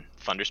on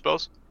thunder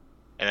spells,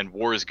 and then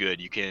War is good.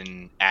 You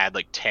can add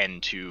like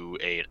 10 to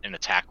an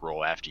attack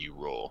roll after you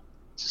roll.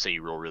 So say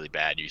you roll really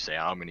bad, you say,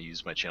 I'm going to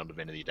use my Channel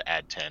Divinity to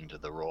add 10 to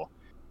the roll.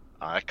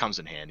 That comes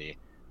in handy.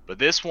 But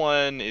this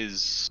one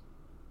is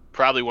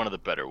probably one of the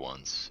better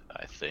ones,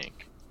 I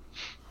think,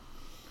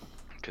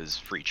 because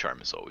free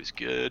charm is always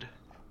good.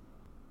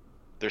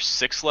 Their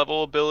 6th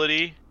level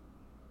ability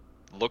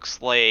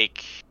looks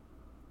like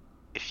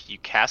if you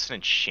cast an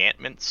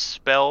enchantment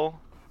spell,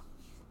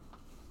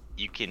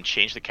 you can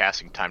change the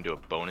casting time to a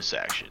bonus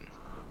action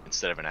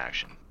instead of an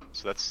action.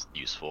 So that's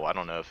useful. I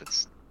don't know if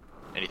it's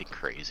anything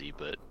crazy,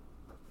 but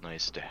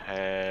nice to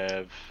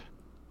have.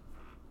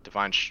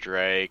 Divine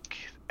Strike,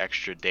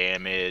 extra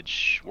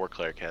damage. War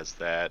Cleric has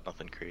that.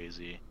 Nothing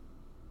crazy.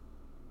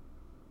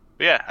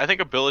 But yeah, I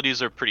think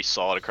abilities are pretty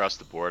solid across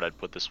the board. I'd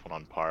put this one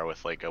on par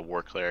with like a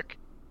War Cleric,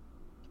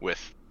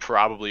 with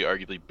probably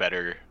arguably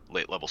better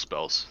late level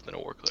spells than a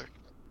War Cleric.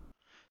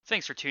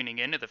 Thanks for tuning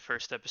in to the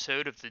first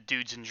episode of the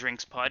Dudes and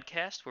Drinks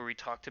podcast, where we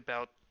talked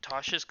about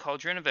Tasha's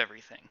Cauldron of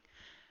Everything.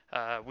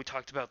 We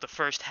talked about the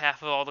first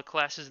half of all the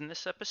classes in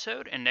this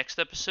episode, and next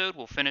episode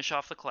we'll finish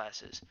off the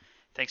classes.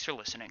 Thanks for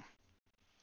listening.